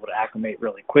and is able to acclimate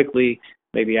really quickly.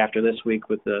 Maybe after this week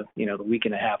with the week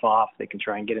and a half off, they can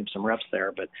try and get him some reps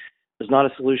there. But there's not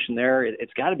a solution there.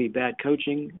 It's got to be bad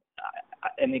coaching.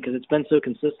 I mean, because it's been so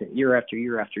consistent year after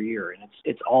year after year, and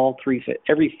it's all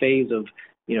every phase of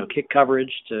kick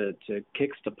coverage to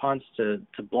kicks to punts to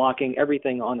blocking.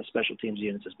 Everything on the special teams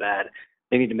units is bad.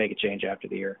 They need to make a change after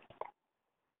the year.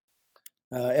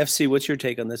 FC, what's your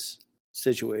take on this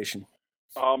situation?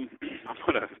 I'm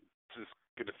gonna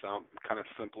sound kind of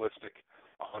simplistic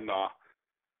on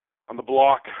the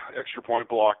block, extra point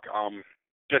block.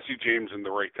 Jesse James and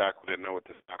the right tackle didn't know what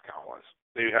the snap count was.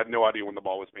 They had no idea when the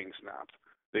ball was being snapped.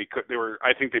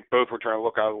 I think they both were trying to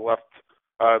look out of the left,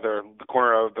 the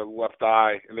corner of the left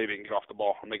eye, and they didn't get off the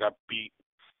ball, and they got beat.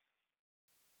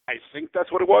 I think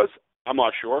that's what it was. I'm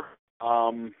not sure.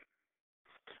 I'm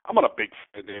not a big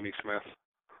fan of Danny Smith.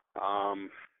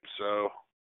 So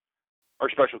our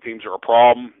special teams are a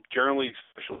problem. Generally,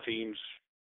 special teams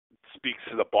speaks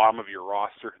to the bottom of your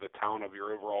roster, the talent of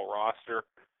your overall roster.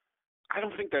 I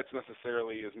don't think that's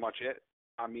necessarily as much it.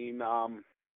 I mean,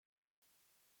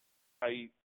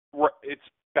 it's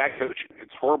bad coaching.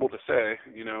 It's horrible to say.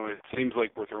 It seems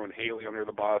like we're throwing Haley under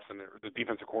the bus and the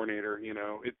defensive coordinator.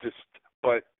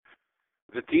 But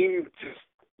the team just,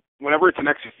 whenever it's an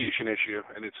execution issue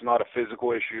and it's not a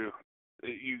physical issue,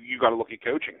 you got to look at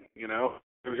coaching.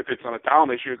 If it's on a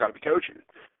talent issue, you got to be coaching,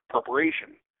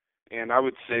 preparation. And I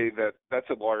would say that that's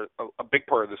a big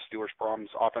part of the Steelers' problems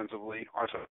offensively.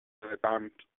 Also,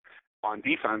 on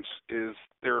defense is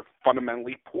they're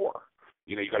fundamentally poor.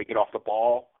 You got to get off the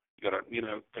ball. You got to,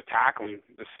 the tackling.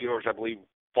 The Steelers, I believe,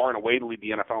 far and away lead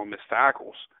the NFL in missed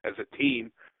tackles as a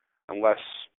team, unless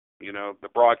the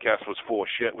broadcast was full of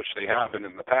shit, which they have been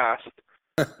in the past.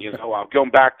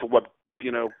 Going back to what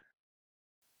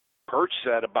Perch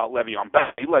said about Le'Veon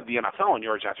Bell, he led the NFL in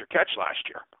yards after catch last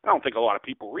year. I don't think a lot of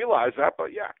people realize that,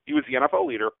 but yeah, he was the NFL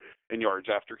leader in yards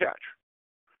after catch.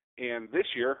 And this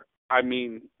year, I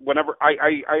mean, whenever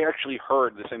I actually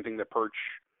heard the same thing that Perch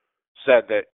said,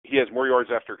 that he has more yards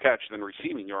after catch than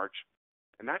receiving yards,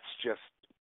 and that's just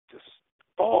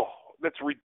that's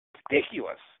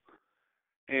ridiculous.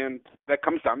 And that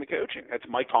comes down to coaching. That's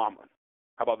Mike Tomlin.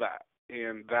 How about that?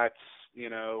 And that's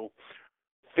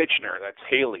Fitchner, that's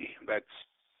Haley, it's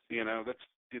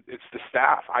the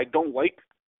staff. I don't like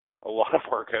a lot of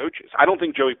our coaches. I don't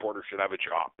think Joey Porter should have a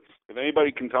job. If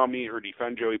anybody can tell me or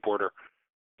defend Joey Porter,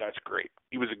 that's great.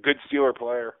 He was a good Steeler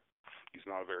player. He's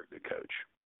not a very good coach.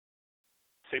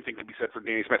 Same thing can be said for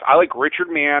Danny Smith. I like Richard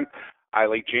Mann, I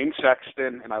like James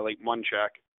Sexton, and I like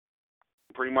Munchak.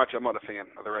 pretty much I'm not a fan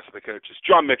of the rest of the coaches.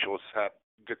 John Mitchell has had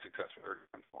good success with their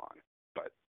defensive line,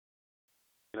 but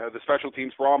the special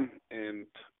teams problem and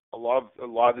a lot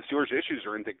of the Steelers' issues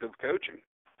are indicative of coaching.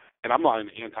 And I'm not an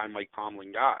anti-Mike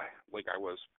Tomlin guy like I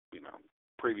was,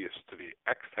 previous to the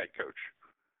ex-head coach.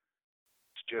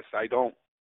 It's just I don't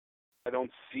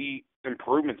see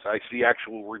improvements. I see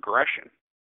actual regression.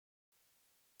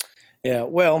 Yeah,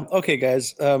 well, okay,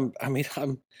 guys. I'm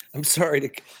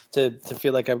sorry to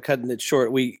feel like I'm cutting it short.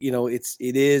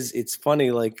 It's funny.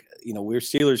 Like, we're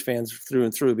Steelers fans through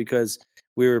and through because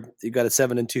you got a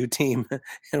 7-2 team,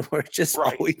 and we're just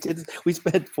right. We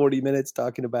spent 40 minutes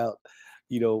talking about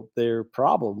their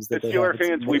problems that the they have. Steelers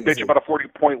fans, we bitch about a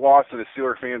 40-point loss, and the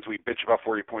Steelers fans, we bitch about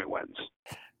 40-point wins.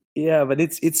 Yeah, but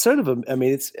it's sort of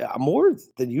it's more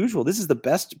than usual. This is the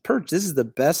best This is the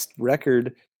best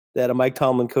record that a Mike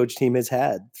Tomlin coach team has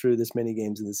had through this many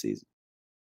games in the season.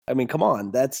 I mean, come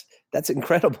on, that's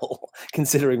incredible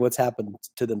considering what's happened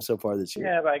to them so far this year.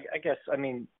 Yeah, but I guess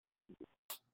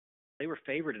they were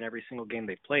favored in every single game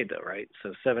they played, though, right?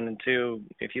 So 7-2,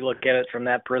 if you look at it from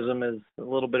that prism, is a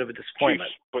little bit of a disappointment.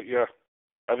 Chiefs, but yeah,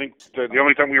 I think the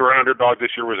only time we were an underdog this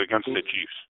year was against the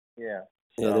Chiefs. Yeah.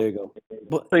 So, yeah, there you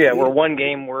go. So yeah, we're one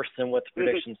game worse than what the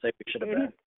predictions say we should have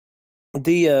been.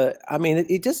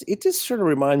 It just sort of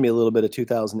reminded me a little bit of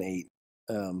 2008.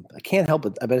 I can't help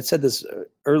it. I said this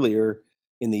earlier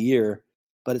in the year,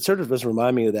 but it sort of does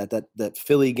remind me of that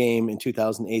Philly game in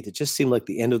 2008. It just seemed like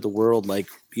the end of the world. Like,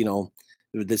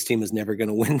 this team is never going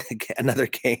to win another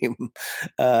game.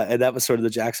 And that was sort of the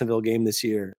Jacksonville game this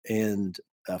year. And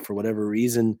for whatever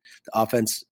reason, the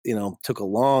offense, took a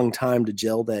long time to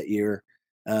gel that year.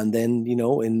 And then,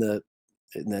 in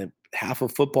the half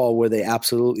of football where they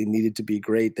absolutely needed to be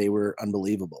great, they were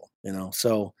unbelievable,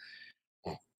 So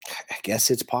I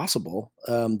guess it's possible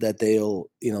that they'll,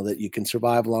 that you can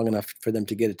survive long enough for them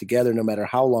to get it together, no matter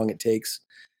how long it takes.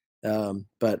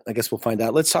 But I guess we'll find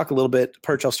out. Let's talk a little bit.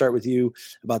 Perch, I'll start with you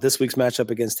about this week's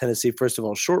matchup against Tennessee. First of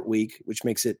all, short week, which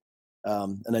makes it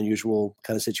an unusual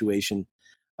kind of situation.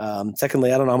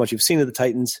 Secondly, I don't know how much you've seen of the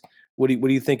Titans. What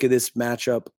do you think of this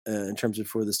matchup in terms of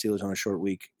for the Steelers on a short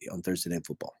week on Thursday Night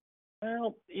Football?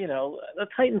 Well, the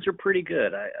Titans are pretty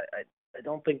good. I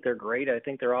don't think they're great. I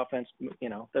think their offense,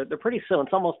 they're pretty similar.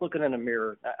 It's almost looking in a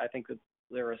mirror. I think that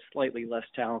they're a slightly less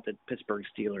talented Pittsburgh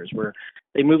Steelers where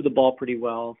they move the ball pretty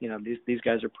well. These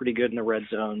guys are pretty good in the red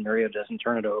zone. Mariota doesn't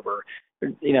turn it over.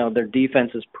 Their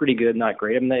defense is pretty good, not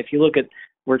great. I mean, if you look at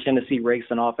where Tennessee ranks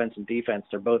in offense and defense,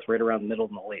 they're both right around the middle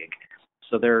in the league.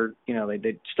 So they're,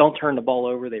 they just don't turn the ball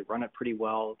over. They run it pretty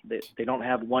well. They don't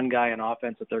have one guy on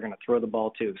offense that they're going to throw the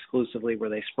ball to exclusively where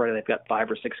they spread it. They've got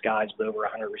 5 or 6 guys with over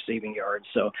 100 receiving yards.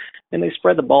 So, and they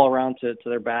spread the ball around to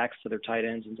their backs, to their tight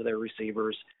ends, and to their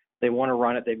receivers. They want to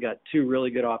run it. They've got 2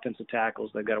 really good offensive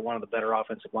tackles. They've got one of the better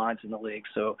offensive lines in the league.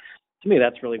 So to me,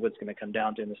 that's really what's going to come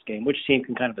down to in this game. Which team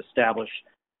can kind of establish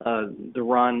the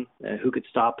run, who could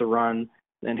stop the run,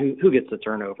 and who gets the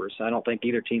turnovers. I don't think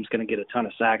either team's going to get a ton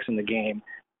of sacks in the game.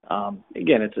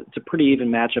 Again, it's a pretty even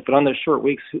matchup, but on those short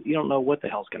weeks, you don't know what the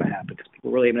hell's going to happen because people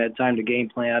really haven't had time to game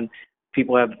plan.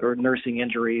 People are nursing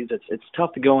injuries. It's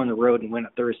tough to go on the road and win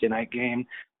a Thursday night game.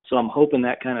 So I'm hoping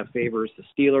that kind of favors the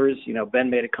Steelers. Ben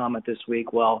made a comment this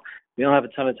week. Well, we don't have a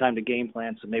ton of time to game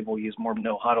plan, so maybe we'll use more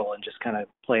no huddle and just kind of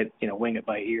play it, wing it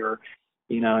by ear.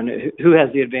 And who has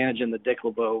the advantage in the Dick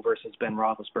LeBeau versus Ben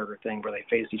Roethlisberger thing where they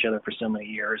faced each other for so many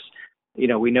years?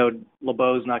 We know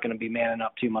LeBeau's not going to be manning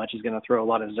up too much. He's going to throw a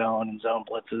lot of zone and zone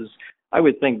blitzes. I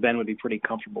would think Ben would be pretty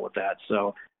comfortable with that.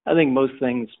 So I think most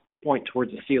things point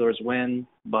towards the Steelers win,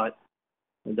 but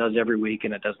it does every week,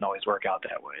 and it doesn't always work out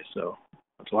that way. So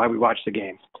that's why we watch the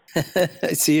game.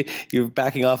 I see you're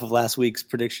backing off of last week's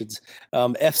predictions.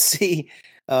 FC,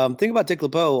 think about Dick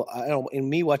LeBeau. In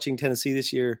me watching Tennessee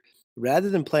this year, rather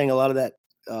than playing a lot of that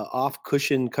off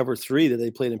cushion cover 3 that they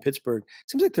played in Pittsburgh, it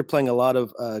seems like they're playing a lot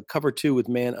of cover 2 with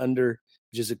man under,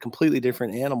 which is a completely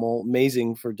different animal.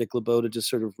 Amazing for Dick LeBeau to just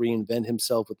sort of reinvent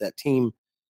himself with that team.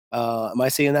 Am I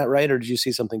seeing that right, or did you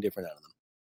see something different out of them?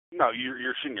 No,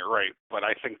 you're seeing it right, but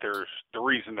I think there's the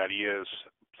reason that he is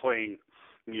playing,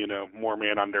 more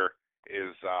man under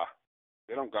is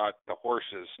they don't got the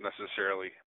horses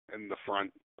necessarily in the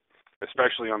front,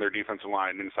 especially on their defensive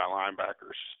line, inside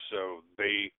linebackers. So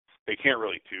they can't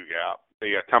really 2-gap.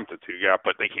 They attempt a 2-gap,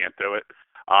 but they can't do it.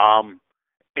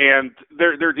 And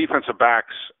their defensive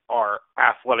backs are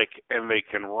athletic and they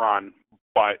can run,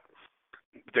 but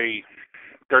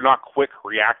they're not quick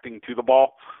reacting to the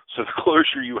ball. So the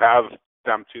closer you have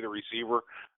them to the receiver,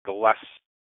 the less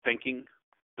thinking,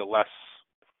 the less.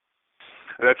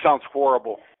 That sounds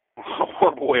horrible. A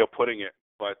horrible way of putting it,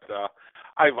 but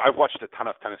I've watched a ton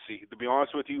of Tennessee. To be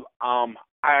honest with you, I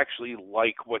actually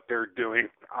like what they're doing.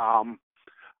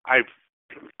 I've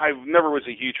never was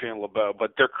a huge fan of LeBeau,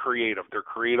 but they're creative. They're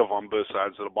creative on both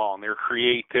sides of the ball, and their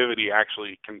creativity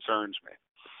actually concerns me.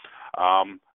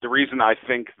 The reason I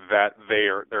think that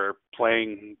they're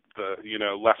playing the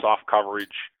less off coverage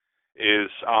is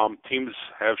teams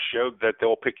have showed that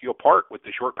they'll pick you apart with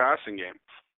the short passing game.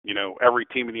 Every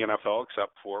team in the NFL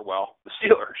except for the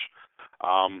Steelers.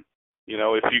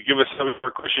 If you give us some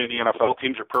cushion in the NFL,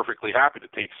 teams are perfectly happy to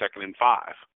take 2nd and 5.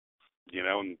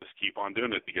 And just keep on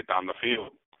doing it to get down the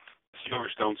field.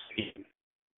 Steelers don't seem,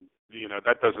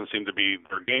 that doesn't seem to be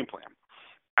their game plan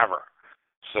ever.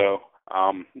 So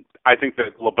I think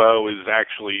that LeBeau is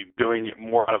actually doing it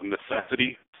more out of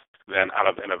necessity than out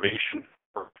of innovation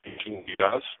or thinking he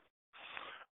does.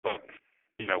 But,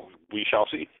 we shall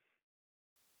see.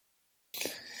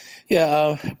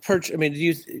 Yeah, Perch, I mean,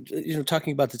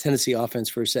 talking about the Tennessee offense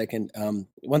for a second,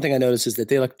 one thing I noticed is that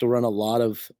they like to run a lot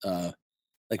of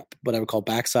like what I would call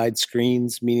backside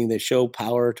screens, meaning they show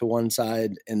power to one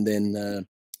side and then,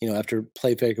 after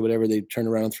play fake or whatever, they turn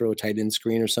around and throw a tight end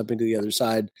screen or something to the other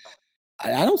side.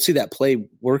 I don't see that play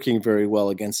working very well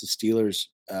against the Steelers.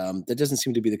 That doesn't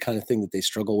seem to be the kind of thing that they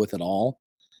struggle with at all.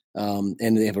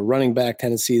 And they have a running back,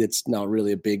 Tennessee, that's not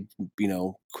really a big,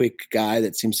 quick guy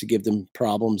that seems to give them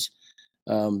problems.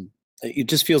 It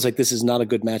just feels like this is not a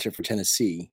good matchup for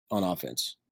Tennessee on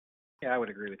offense. Yeah, I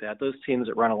would agree with that. Those teams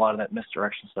that run a lot of that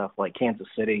misdirection stuff, like Kansas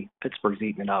City, Pittsburgh's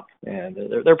eating it up, and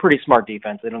they're pretty smart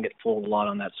defense. They don't get fooled a lot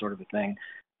on that sort of a thing.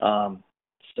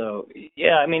 So,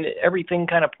 yeah, I mean, everything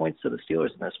kind of points to the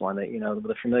Steelers in this one. That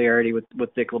the familiarity with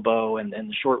Dick LeBeau and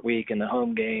the short week and the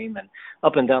home game and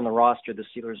up and down the roster, the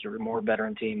Steelers are a more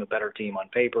veteran team, a better team on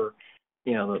paper.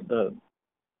 The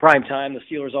prime time, the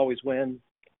Steelers always win.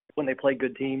 When they play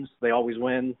good teams, they always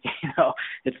win.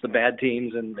 It's the bad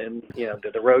teams and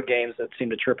the road games that seem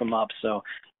to trip them up. So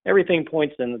everything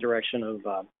points in the direction of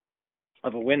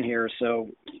a win here. So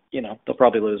they'll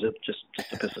probably lose it just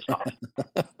to piss us off.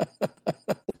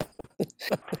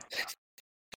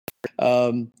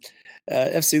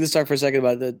 FC, let's talk for a second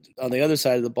about on the other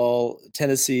side of the ball,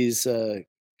 Tennessee's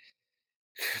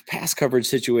pass coverage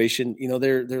situation.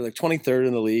 They're like 23rd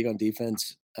in the league on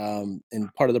defense.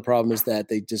 And part of the problem is that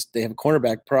they have a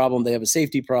cornerback problem. They have a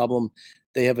safety problem.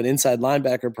 They have an inside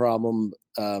linebacker problem.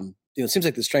 It seems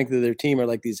like the strength of their team are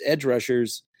like these edge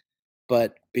rushers,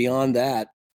 but beyond that,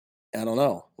 I don't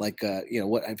know. Like,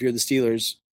 what if you're the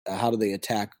Steelers, how do they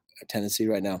attack Tennessee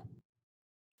right now?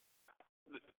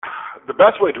 The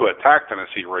best way to attack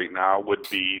Tennessee right now would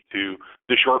be to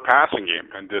the short passing game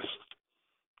and just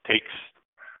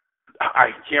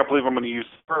I can't believe I'm going to use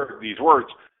these words.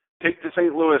 Take the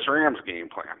St. Louis Rams game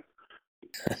plan.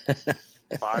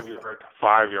 5 yard,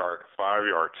 5 yard, 5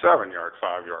 yard, 7 yard,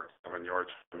 5 yard, 7 yards,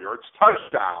 5 yards,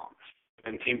 touchdown.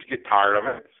 And teams get tired of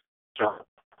it. So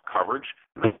coverage,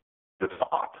 they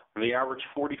stop. And they average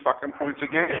 40 fucking points a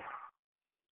game.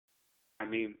 I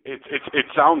mean, it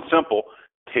sounds simple.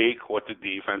 Take what the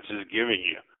defense is giving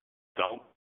you. Don't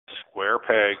square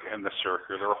peg in the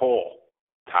circular hole,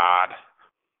 Todd.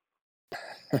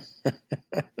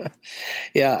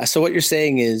 Yeah. So what you're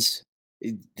saying is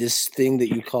this thing that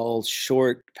you call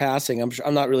short passing.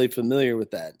 I'm not really familiar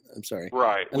with that. I'm sorry.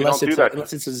 Right. Unless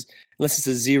it's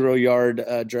a 0 yard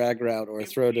drag route or a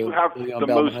throw to. You have the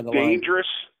most dangerous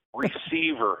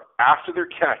receiver after their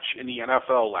catch in the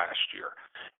NFL last year,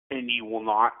 and you will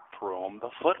not throw him the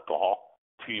football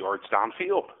 2 yards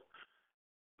downfield.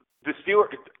 The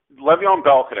Steelers, Le'Veon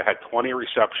Bell could have had 20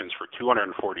 receptions for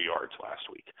 240 yards last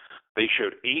week. They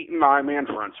showed 8 and 9 man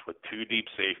fronts with 2 deep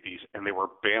safeties, and they were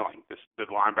bailing the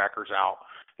linebackers out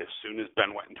as soon as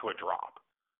Ben went into a drop.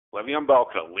 Le'Veon Bell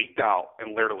could have leaked out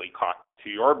and literally caught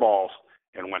 2 yard balls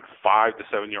and went 5 to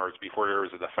 7 yards before there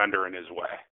was a defender in his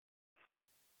way.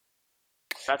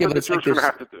 That's what the Steelers are going to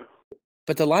have to do.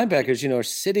 But the linebackers, are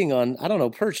sitting on, I don't know,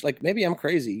 perch. Like maybe I'm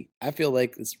crazy. I feel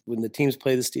like when the teams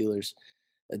play the Steelers,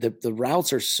 the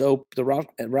routes are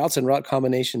routes and route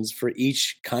combinations for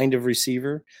each kind of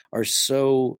receiver are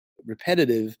so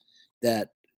repetitive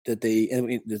that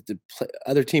the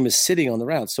other team is sitting on the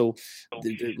route. So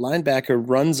the linebacker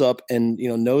runs up and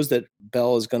knows that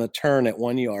Bell is going to turn at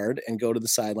 1 yard and go to the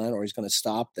sideline, or he's going to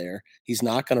stop there. He's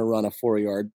not going to run a 4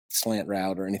 yard slant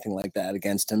route or anything like that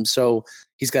against him. So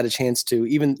he's got a chance to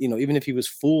even if he was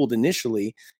fooled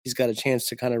initially, he's got a chance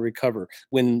to kind of recover.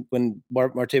 When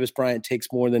Martavis Bryant takes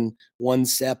more than one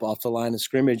step off the line of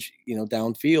scrimmage,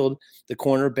 downfield, the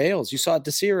corner bails. You saw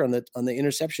Desir on the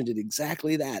interception did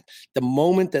exactly that. The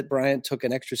moment that Bryant took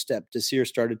an extra step, Desir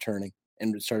started turning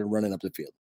and started running up the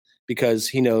field. because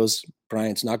he knows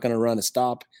Bryant's not going to run a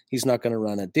stop. He's not going to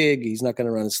run a dig. He's not going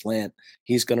to run a slant.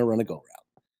 He's going to run a go route.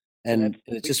 And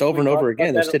it's just over and over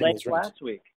again. They're sitting his reins. Last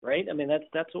week, right? I mean,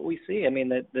 that's what we see. I mean,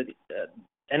 the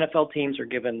NFL teams are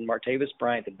giving Martavis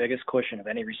Bryant the biggest cushion of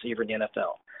any receiver in the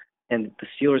NFL. And the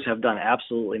Steelers have done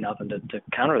absolutely nothing to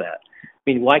counter that. I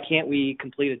mean, why can't we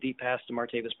complete a deep pass to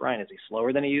Martavis Bryant? Is he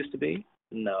slower than he used to be?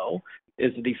 No.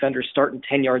 Is the defender starting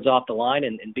 10 yards off the line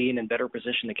and being in better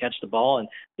position to catch the ball? And,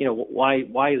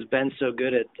 why is Ben so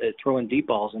good at throwing deep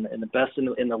balls and the best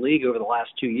in the league over the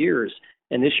last 2 years?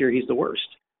 And this year he's the worst.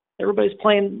 Everybody's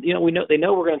playing, they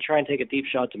know we're going to try and take a deep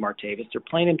shot to Martavis. They're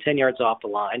playing him 10 yards off the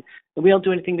line, and we don't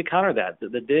do anything to counter that.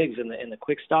 The digs and the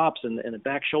quick stops and the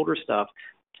back shoulder stuff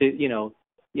to,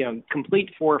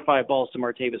 complete 4 or 5 balls to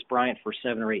Martavis Bryant for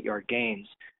 7 or 8 yard gains.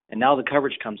 And now the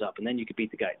coverage comes up, and then you could beat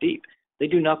the guy deep. They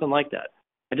do nothing like that.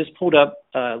 I just pulled up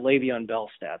Le'Veon Bell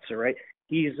stats, all right?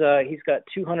 He's got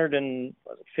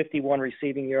 251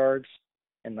 receiving yards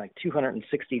and like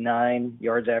 269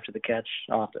 yards after the catch.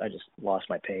 I just lost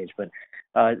my page, but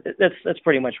that's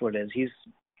pretty much what it is. He's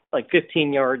like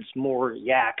 15 yards more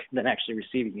yak than actually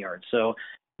receiving yards. So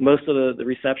most of the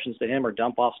receptions to him are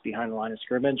dump offs behind the line of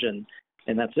scrimmage, and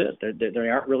that's it. They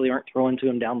aren't throwing to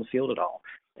him down the field at all.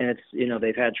 And it's,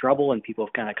 they've had trouble, and people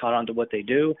have kind of caught on to what they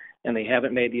do, and they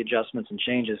haven't made the adjustments and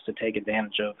changes to take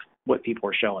advantage of what people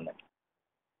are showing them.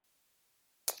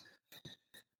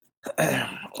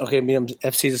 Okay,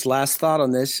 FC's last thought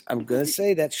on this. I'm going to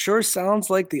say that sure sounds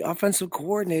like the offensive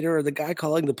coordinator or the guy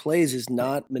calling the plays is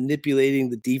not manipulating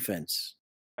the defense.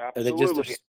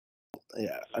 Absolutely.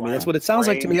 That's what it sounds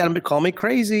like to me. Call me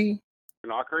crazy.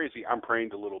 You're not crazy. I'm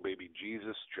praying to little baby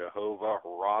Jesus, Jehovah,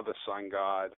 Ra, the Sun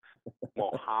God,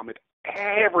 Muhammad,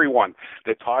 everyone.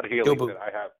 That Todd Haley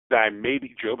that I may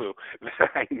be Jobu, that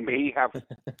I may have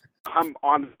come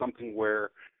on something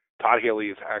where Todd Haley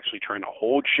is actually trying to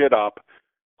hold shit up,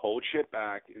 hold shit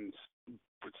back, and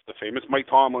it's the famous Mike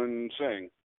Tomlin saying,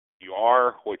 "You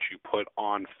are what you put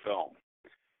on film."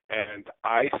 And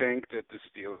I think that the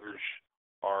Steelers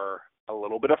are a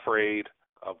little bit afraid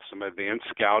of some advanced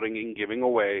scouting and giving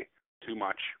away too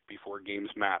much before games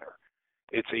matter.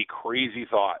 It's a crazy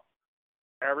thought.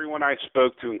 Everyone I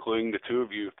spoke to, including the two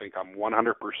of you, think I'm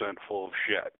 100% full of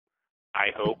shit.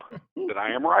 I hope that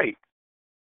I am right.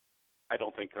 I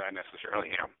don't think that I necessarily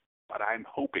am, but I'm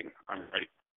hoping I'm right.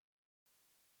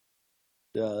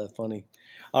 Funny.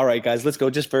 All right, guys, let's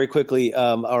go just very quickly.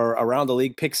 Our Around the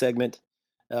League pick segment.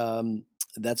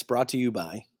 That's brought to you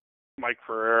by Mike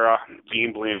Ferreira,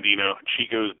 Dean Blandino,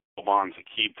 Chico's Bonds,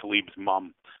 Aqib Talib's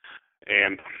mom,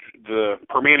 and the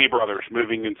Permani brothers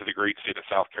moving into the great state of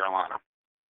South Carolina.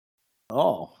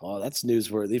 Oh, that's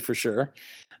newsworthy for sure.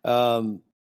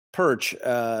 Perch,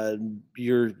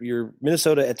 your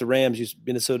Minnesota at the Rams.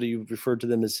 Minnesota, you referred to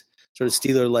them as sort of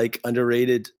Steeler-like,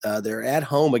 underrated. They're at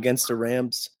home against the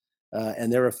Rams,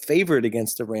 and they're a favorite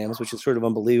against the Rams, which is sort of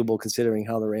unbelievable considering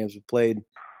how the Rams have played.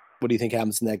 What do you think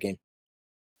happens in that game?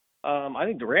 I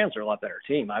think the Rams are a lot better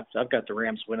team. I've got the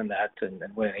Rams winning that and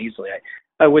winning easily.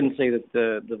 I wouldn't say that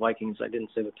the Vikings. I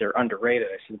didn't say that they're underrated.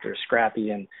 I said that they're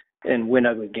scrappy and win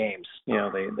ugly games.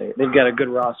 They've got a good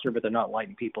roster, but they're not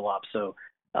lighting people up. So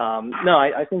no,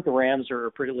 I think the Rams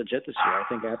are pretty legit this year. I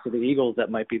think after the Eagles,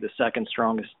 that might be the second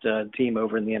strongest team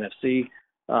over in the NFC.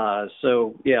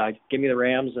 So yeah, give me the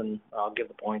Rams, and I'll give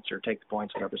the points or take the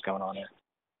points, whatever's going on there.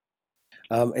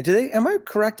 And am I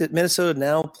correct that Minnesota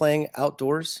now playing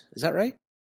outdoors? Is that right?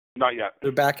 Not yet.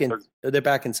 They're back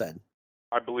inside.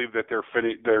 I believe that their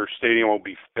stadium will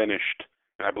be finished,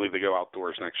 and I believe they go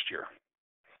outdoors next year.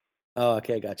 Oh,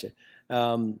 okay, gotcha.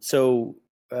 So,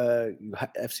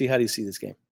 FC, how do you see this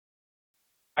game?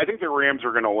 I think the Rams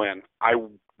are going to win. I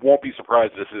won't be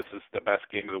surprised if this is the best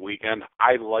game of the weekend.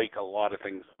 I like a lot of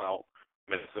things about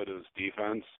Minnesota's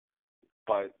defense,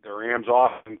 but the Rams'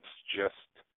 offense just.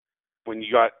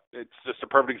 It's just a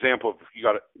perfect example of you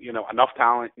got enough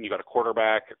talent and you got a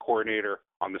quarterback, a coordinator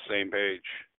on the same page.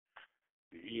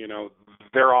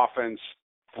 Their offense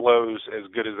flows as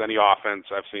good as any offense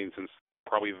I've seen since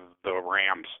probably the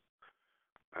Rams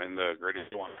and the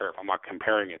greatest one. I'm not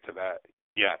comparing it to that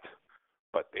yet,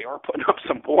 but they are putting up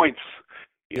some points.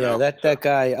 That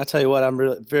guy. I'll tell you what. I'm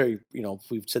really very.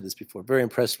 We've said this before. Very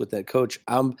impressed with that coach.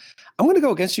 I'm going to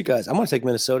go against you guys. I'm going to take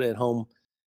Minnesota at home.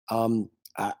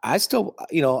 I still,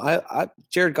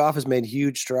 Jared Goff has made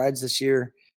huge strides this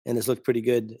year and has looked pretty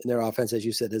good. And their offense, as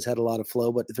you said, has had a lot of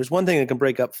flow. But if there's one thing that can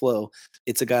break up flow,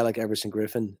 it's a guy like Everson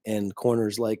Griffin and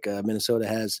corners like Minnesota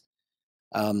has.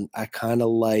 I kind of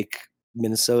like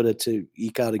Minnesota to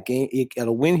eke out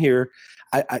a win here.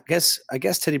 I guess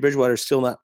Teddy Bridgewater is still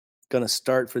not going to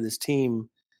start for this team.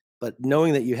 but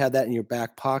knowing that you have that in your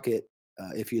back pocket,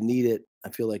 if you need it, I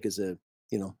feel like it's going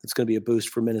to be a boost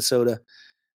for Minnesota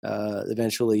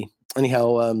eventually.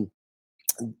 Anyhow,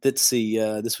 let's see.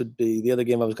 This would be the other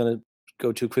game I was going to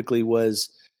go to quickly was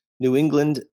New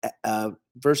England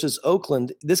versus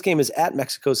Oakland. This game is at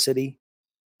Mexico City.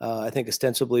 I think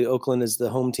ostensibly Oakland is the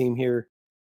home team here.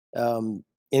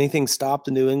 Anything stop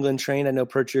the New England train? I know,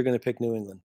 Perch, you're going to pick New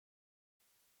England.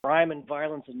 Crime and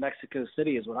violence in Mexico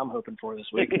City is what I'm hoping for this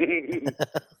week.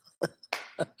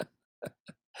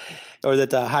 Or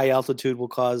that the high altitude will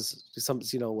cause some,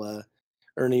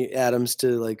 Ernie Adams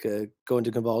to go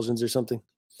into convulsions or something.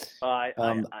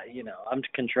 I'm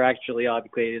contractually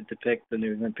obligated to pick the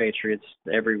New England Patriots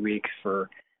every week for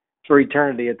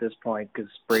eternity at this point,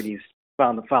 because Brady's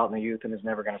found the fountain of youth and is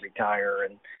never going to retire,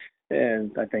 and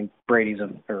I think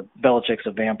Belichick's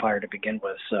a vampire to begin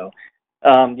with. So,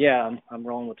 I'm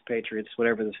rolling with the Patriots.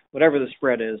 Whatever the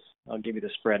spread is, I'll give you the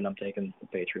spread, and I'm taking the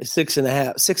Patriots.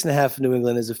 6.5 New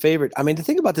England is a favorite. I mean, the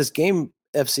thing about this game,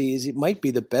 FC, is it might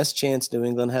be the best chance New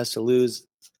England has to lose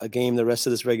a game the rest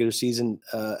of this regular season,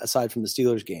 aside from the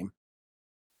Steelers game.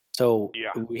 So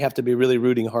we have to be really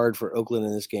rooting hard for Oakland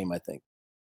in this game, I think.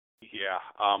 Yeah,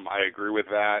 I agree with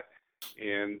that.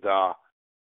 And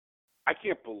I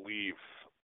can't believe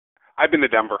I've been to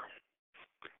Denver,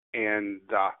 and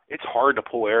it's hard to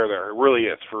pull air there. It really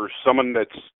is. For someone that's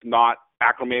not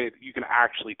acclimated, you can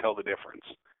actually tell the difference.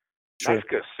 Sure.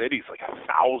 Mexico City's like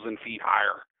 1,000 feet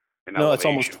higher. No, it's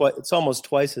almost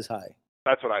twice as high.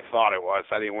 That's what I thought it was.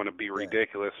 I didn't want to be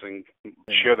ridiculous and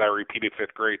show that I repeated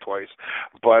fifth grade twice,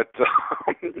 but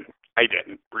I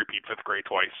didn't repeat fifth grade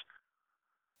twice.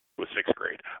 It was sixth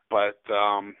grade, but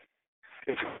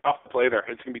it's tough to play there.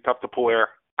 It's going to be tough to pull air.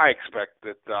 I expect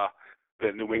that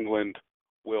New England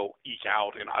will eke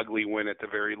out an ugly win at the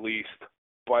very least.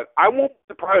 But I won't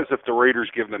be surprised if the Raiders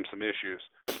give them some issues,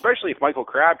 especially if Michael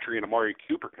Crabtree and Amari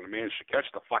Cooper can manage to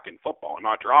catch the fucking football and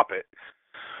not drop it.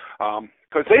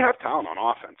 Because they have talent on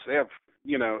offense. They have,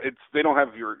 they don't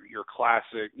have your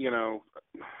classic,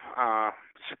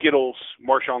 Skittles,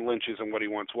 Marshawn Lynch isn't what he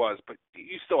once was, but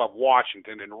you still have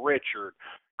Washington and Richard,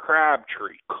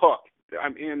 Crabtree, Cook. I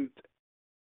mean,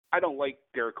 I don't like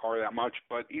Derek Carr that much,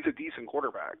 but he's a decent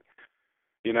quarterback.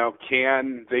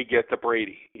 Can they get to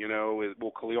Brady?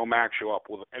 Will Khalil Mack show up?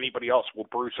 Will anybody else? Will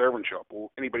Bruce Irvin show up?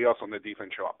 Will anybody else on the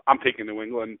defense show up? I'm taking New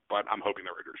England, but I'm hoping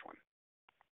the Raiders win.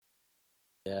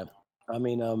 Yeah, I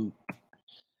mean,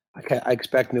 I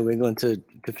expect New England to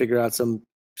figure out some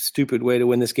stupid way to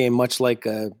win this game, much like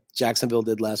Jacksonville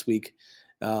did last week.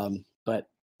 But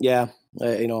yeah,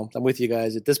 I'm with you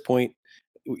guys. At this point,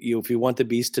 if you want the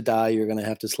beast to die, you're going to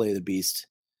have to slay the beast.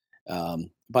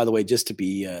 By the way, just to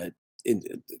be in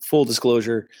full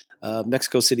disclosure,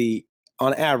 Mexico City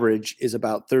on average is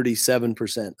about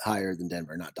 37% higher than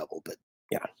Denver, not double, but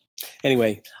yeah.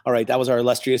 Anyway, all right, that was our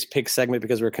illustrious pick segment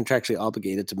because we're contractually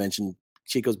obligated to mention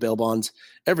Chico's bail bonds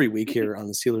every week here on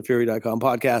the SteelerFury.com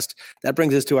podcast. That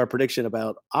brings us to our prediction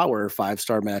about our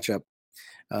 5-star matchup.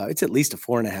 It's at least a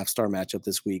 4.5-star matchup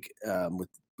this week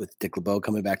with Dick LeBeau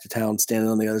coming back to town, standing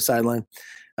on the other sideline.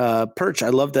 Perch, I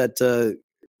love that the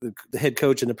head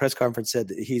coach in the press conference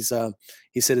said he said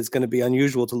it's going to be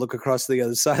unusual to look across the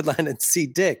other sideline and see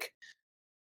Dick.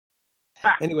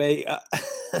 Anyway,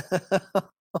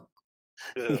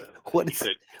 what is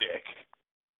Dick?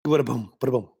 What a boom!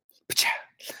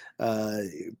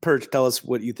 Perch, tell us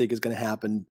what you think is going to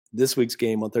happen this week's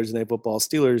game on Thursday Night Football: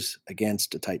 Steelers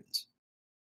against the Titans.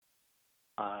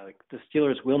 The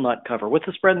Steelers will not cover. What's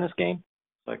the spread in this game?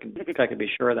 So I can be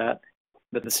sure of that.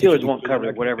 But the Steelers won't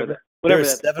cover whatever they're a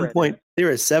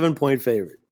 7-point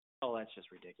favorite. Oh, that's just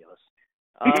ridiculous.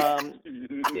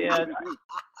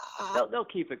 They'll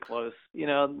keep it close.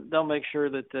 They'll make sure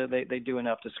that they do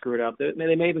enough to screw it up.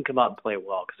 They may even come out and play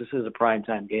well because this is a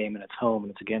primetime game and it's home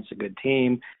and it's against a good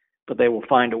team. But they will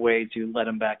find a way to let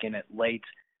them back in it late.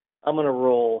 I'm going to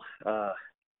roll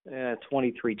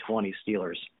 23-20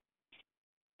 Steelers.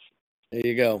 There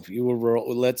you go. You will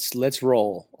roll. Let's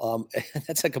roll.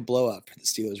 That's like a blowout for the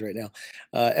Steelers right now.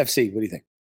 FC, what do you think?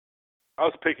 I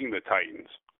was picking the Titans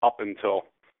up until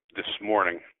this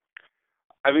morning.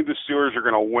 I think the Steelers are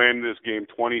going to win this game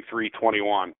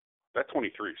 23-21. That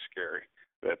 23 is scary.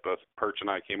 That both Perch and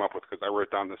I came up with because I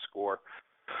wrote down the score.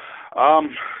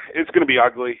 It's going to be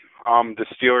ugly. The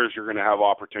Steelers are going to have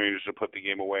opportunities to put the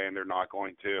game away, and they're not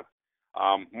going to.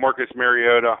 Marcus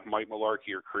Mariota, Mike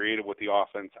Mularkey are creative with the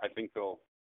offense. I think they'll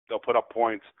put up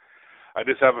points. I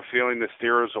just have a feeling the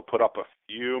Steelers will put up a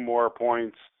few more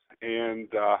points and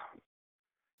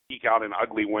eke out an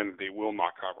ugly win they will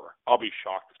not cover. I'll be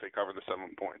shocked if they cover the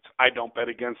 7 points. I don't bet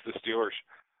against the Steelers.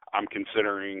 I'm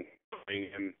considering putting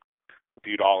in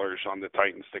few dollars on the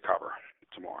Titans to cover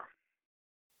tomorrow.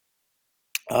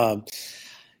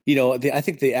 I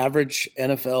think the average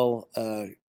NFL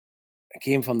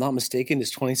game, if I'm not mistaken,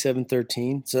 is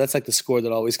 27-13. So that's like the score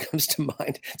that always comes to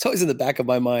mind. It's always in the back of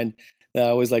my mind. I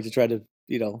always like to try to,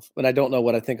 when I don't know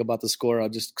what I think about the score, I'll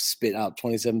just spit out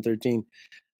 27-13.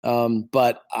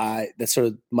 But that's sort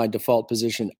of my default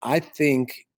position. I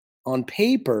think on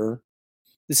paper,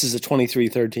 this is a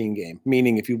 23-13 game,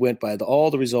 meaning if you went by all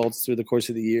the results through the course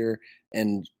of the year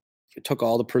and took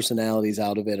all the personalities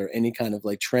out of it or any kind of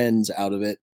like trends out of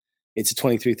it, it's a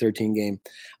 23-13 game.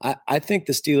 I think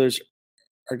the Steelers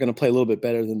are going to play a little bit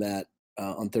better than that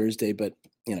on Thursday, but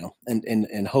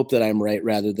and hope that I'm right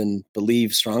rather than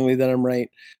believe strongly that I'm right.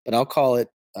 But I'll call it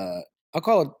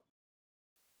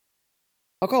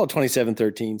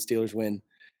 27-13 Steelers win.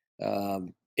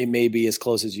 It may be as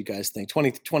close as you guys think.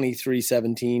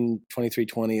 23-17,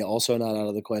 23-20, also not out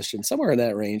of the question. Somewhere in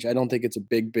that range. I don't think it's a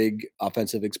big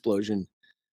offensive explosion.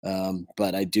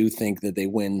 But I do think that they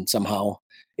win somehow.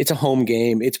 It's a home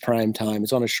game. It's prime time.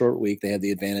 It's on a short week. They have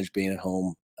the advantage being at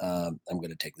home. I'm going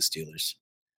to take the Steelers,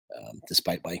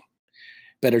 despite my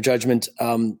better judgment.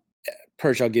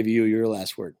 Perch, I'll give you your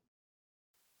last word.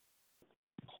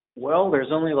 Well,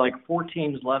 there's only like 4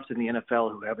 teams left in the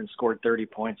NFL who haven't scored 30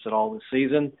 points at all this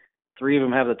season. 3 of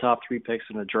them have the top 3 picks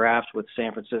in the draft, with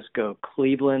San Francisco,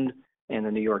 Cleveland, and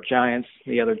the New York Giants,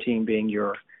 the other team being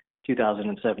your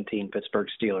 2017 Pittsburgh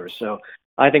Steelers. So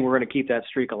I think we're going to keep that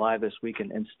streak alive this week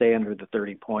and stay under the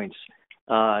 30 points.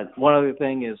 One other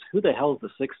thing is, who the hell is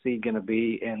the 6th seed going to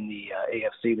be in the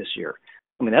AFC this year?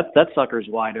 I mean, that sucker's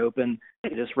wide open. I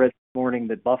just read this morning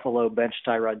that Buffalo benched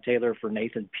Tyrod Taylor for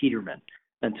Nathan Peterman.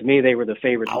 And to me, they were the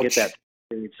favorites to get that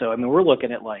seed. So, I mean, we're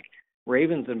looking at like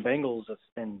Ravens and Bengals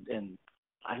and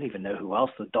I don't even know who else.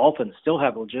 The Dolphins still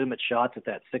have legitimate shots at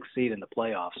that 6th seed in the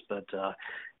playoffs, but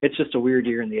it's just a weird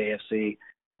year in the AFC.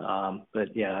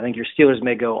 But yeah, I think your Steelers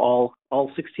may go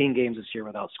all 16 games this year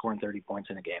without scoring 30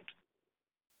 points in a game.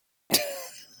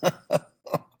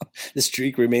 The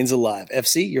streak remains alive.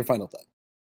 FC, your final thought.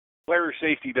 Player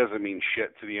safety doesn't mean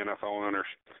shit to the NFL owners.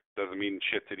 Doesn't mean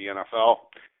shit to the NFL.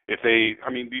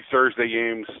 These Thursday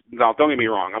games, now don't get me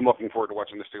wrong, I'm looking forward to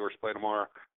watching the Steelers play tomorrow,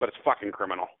 but it's fucking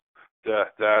criminal.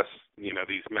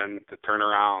 These men to turn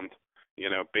around,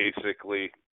 basically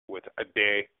with a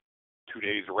day, 2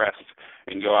 days rest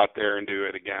and go out there and do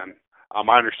it again. I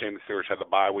understand the Steelers have the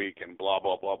bye week and blah,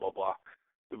 blah, blah, blah, blah.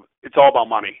 It's all about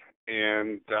money.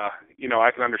 And,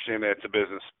 I can understand that it's a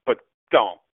business, but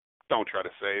don't try to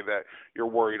say that you're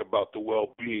worried about the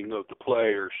well-being of the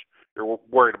players. You're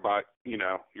worried about,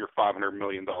 your $500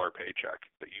 million paycheck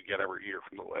that you get every year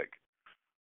from the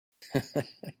league.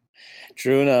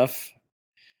 True enough.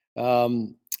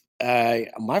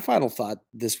 My final thought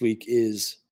this week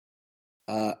is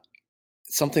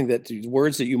something that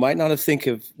words that you might not have think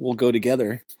of will go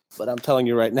together, but I'm telling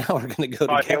you right now are going to go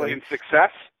together. Alien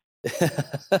success?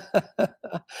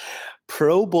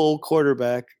 Pro Bowl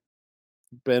quarterback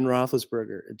Ben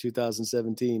Roethlisberger in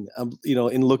 2017.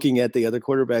 In looking at the other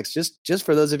quarterbacks, just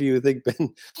for those of you who think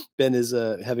Ben is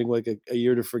having like a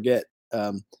year to forget,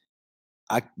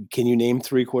 can you name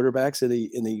 3 quarterbacks in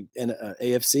the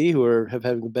AFC who have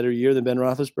having a better year than Ben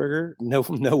Roethlisberger? No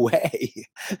way,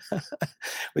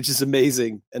 which is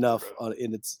amazing enough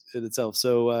in itself.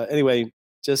 So anyway,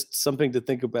 just something to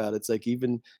think about. It's like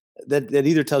even that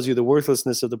either tells you the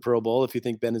worthlessness of the Pro Bowl if you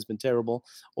think Ben has been terrible,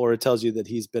 or it tells you that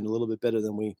he's been a little bit better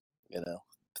than we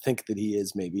think that he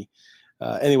is maybe.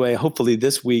 Anyway, hopefully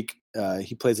this week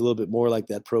he plays a little bit more like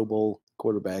that Pro Bowl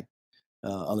quarterback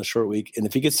on the short week. And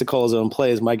if he gets to call his own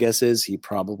plays, my guess is he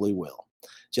probably will.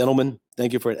 Gentlemen,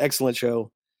 thank you for an excellent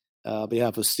show. On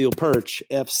behalf of SteelPerch,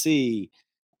 FC,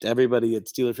 to everybody at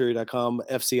SteelerFury.com.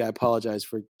 FC, I apologize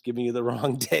for giving you the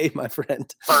wrong day, my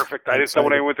friend. Perfect. I just don't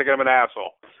want anyone to think I'm an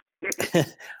asshole.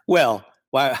 Well,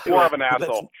 why? More of an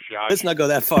asshole. Let's not go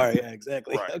that far. Yeah,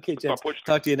 exactly. Right. Okay, gents.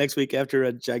 Talk to you next week after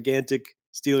a gigantic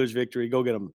Steelers victory. Go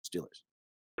get them, Steelers.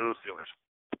 Go Steelers.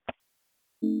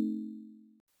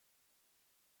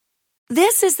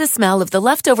 This is the smell of the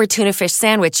leftover tuna fish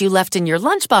sandwich you left in your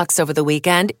lunchbox over the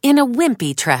weekend in a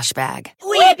wimpy trash bag.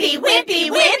 Wimpy,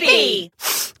 wimpy, wimpy!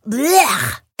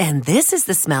 Blech! And this is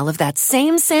the smell of that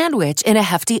same sandwich in a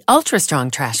hefty,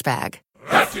 ultra-strong trash bag.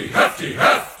 Hefty, hefty,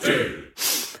 hefty!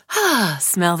 Ah,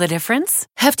 smell the difference?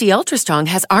 Hefty Ultra Strong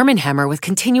has Arm & Hammer with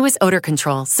continuous odor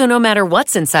control, so no matter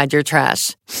what's inside your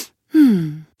trash,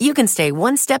 you can stay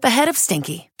one step ahead of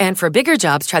stinky. And for bigger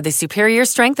jobs, try the superior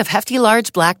strength of Hefty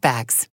Large Black Bags.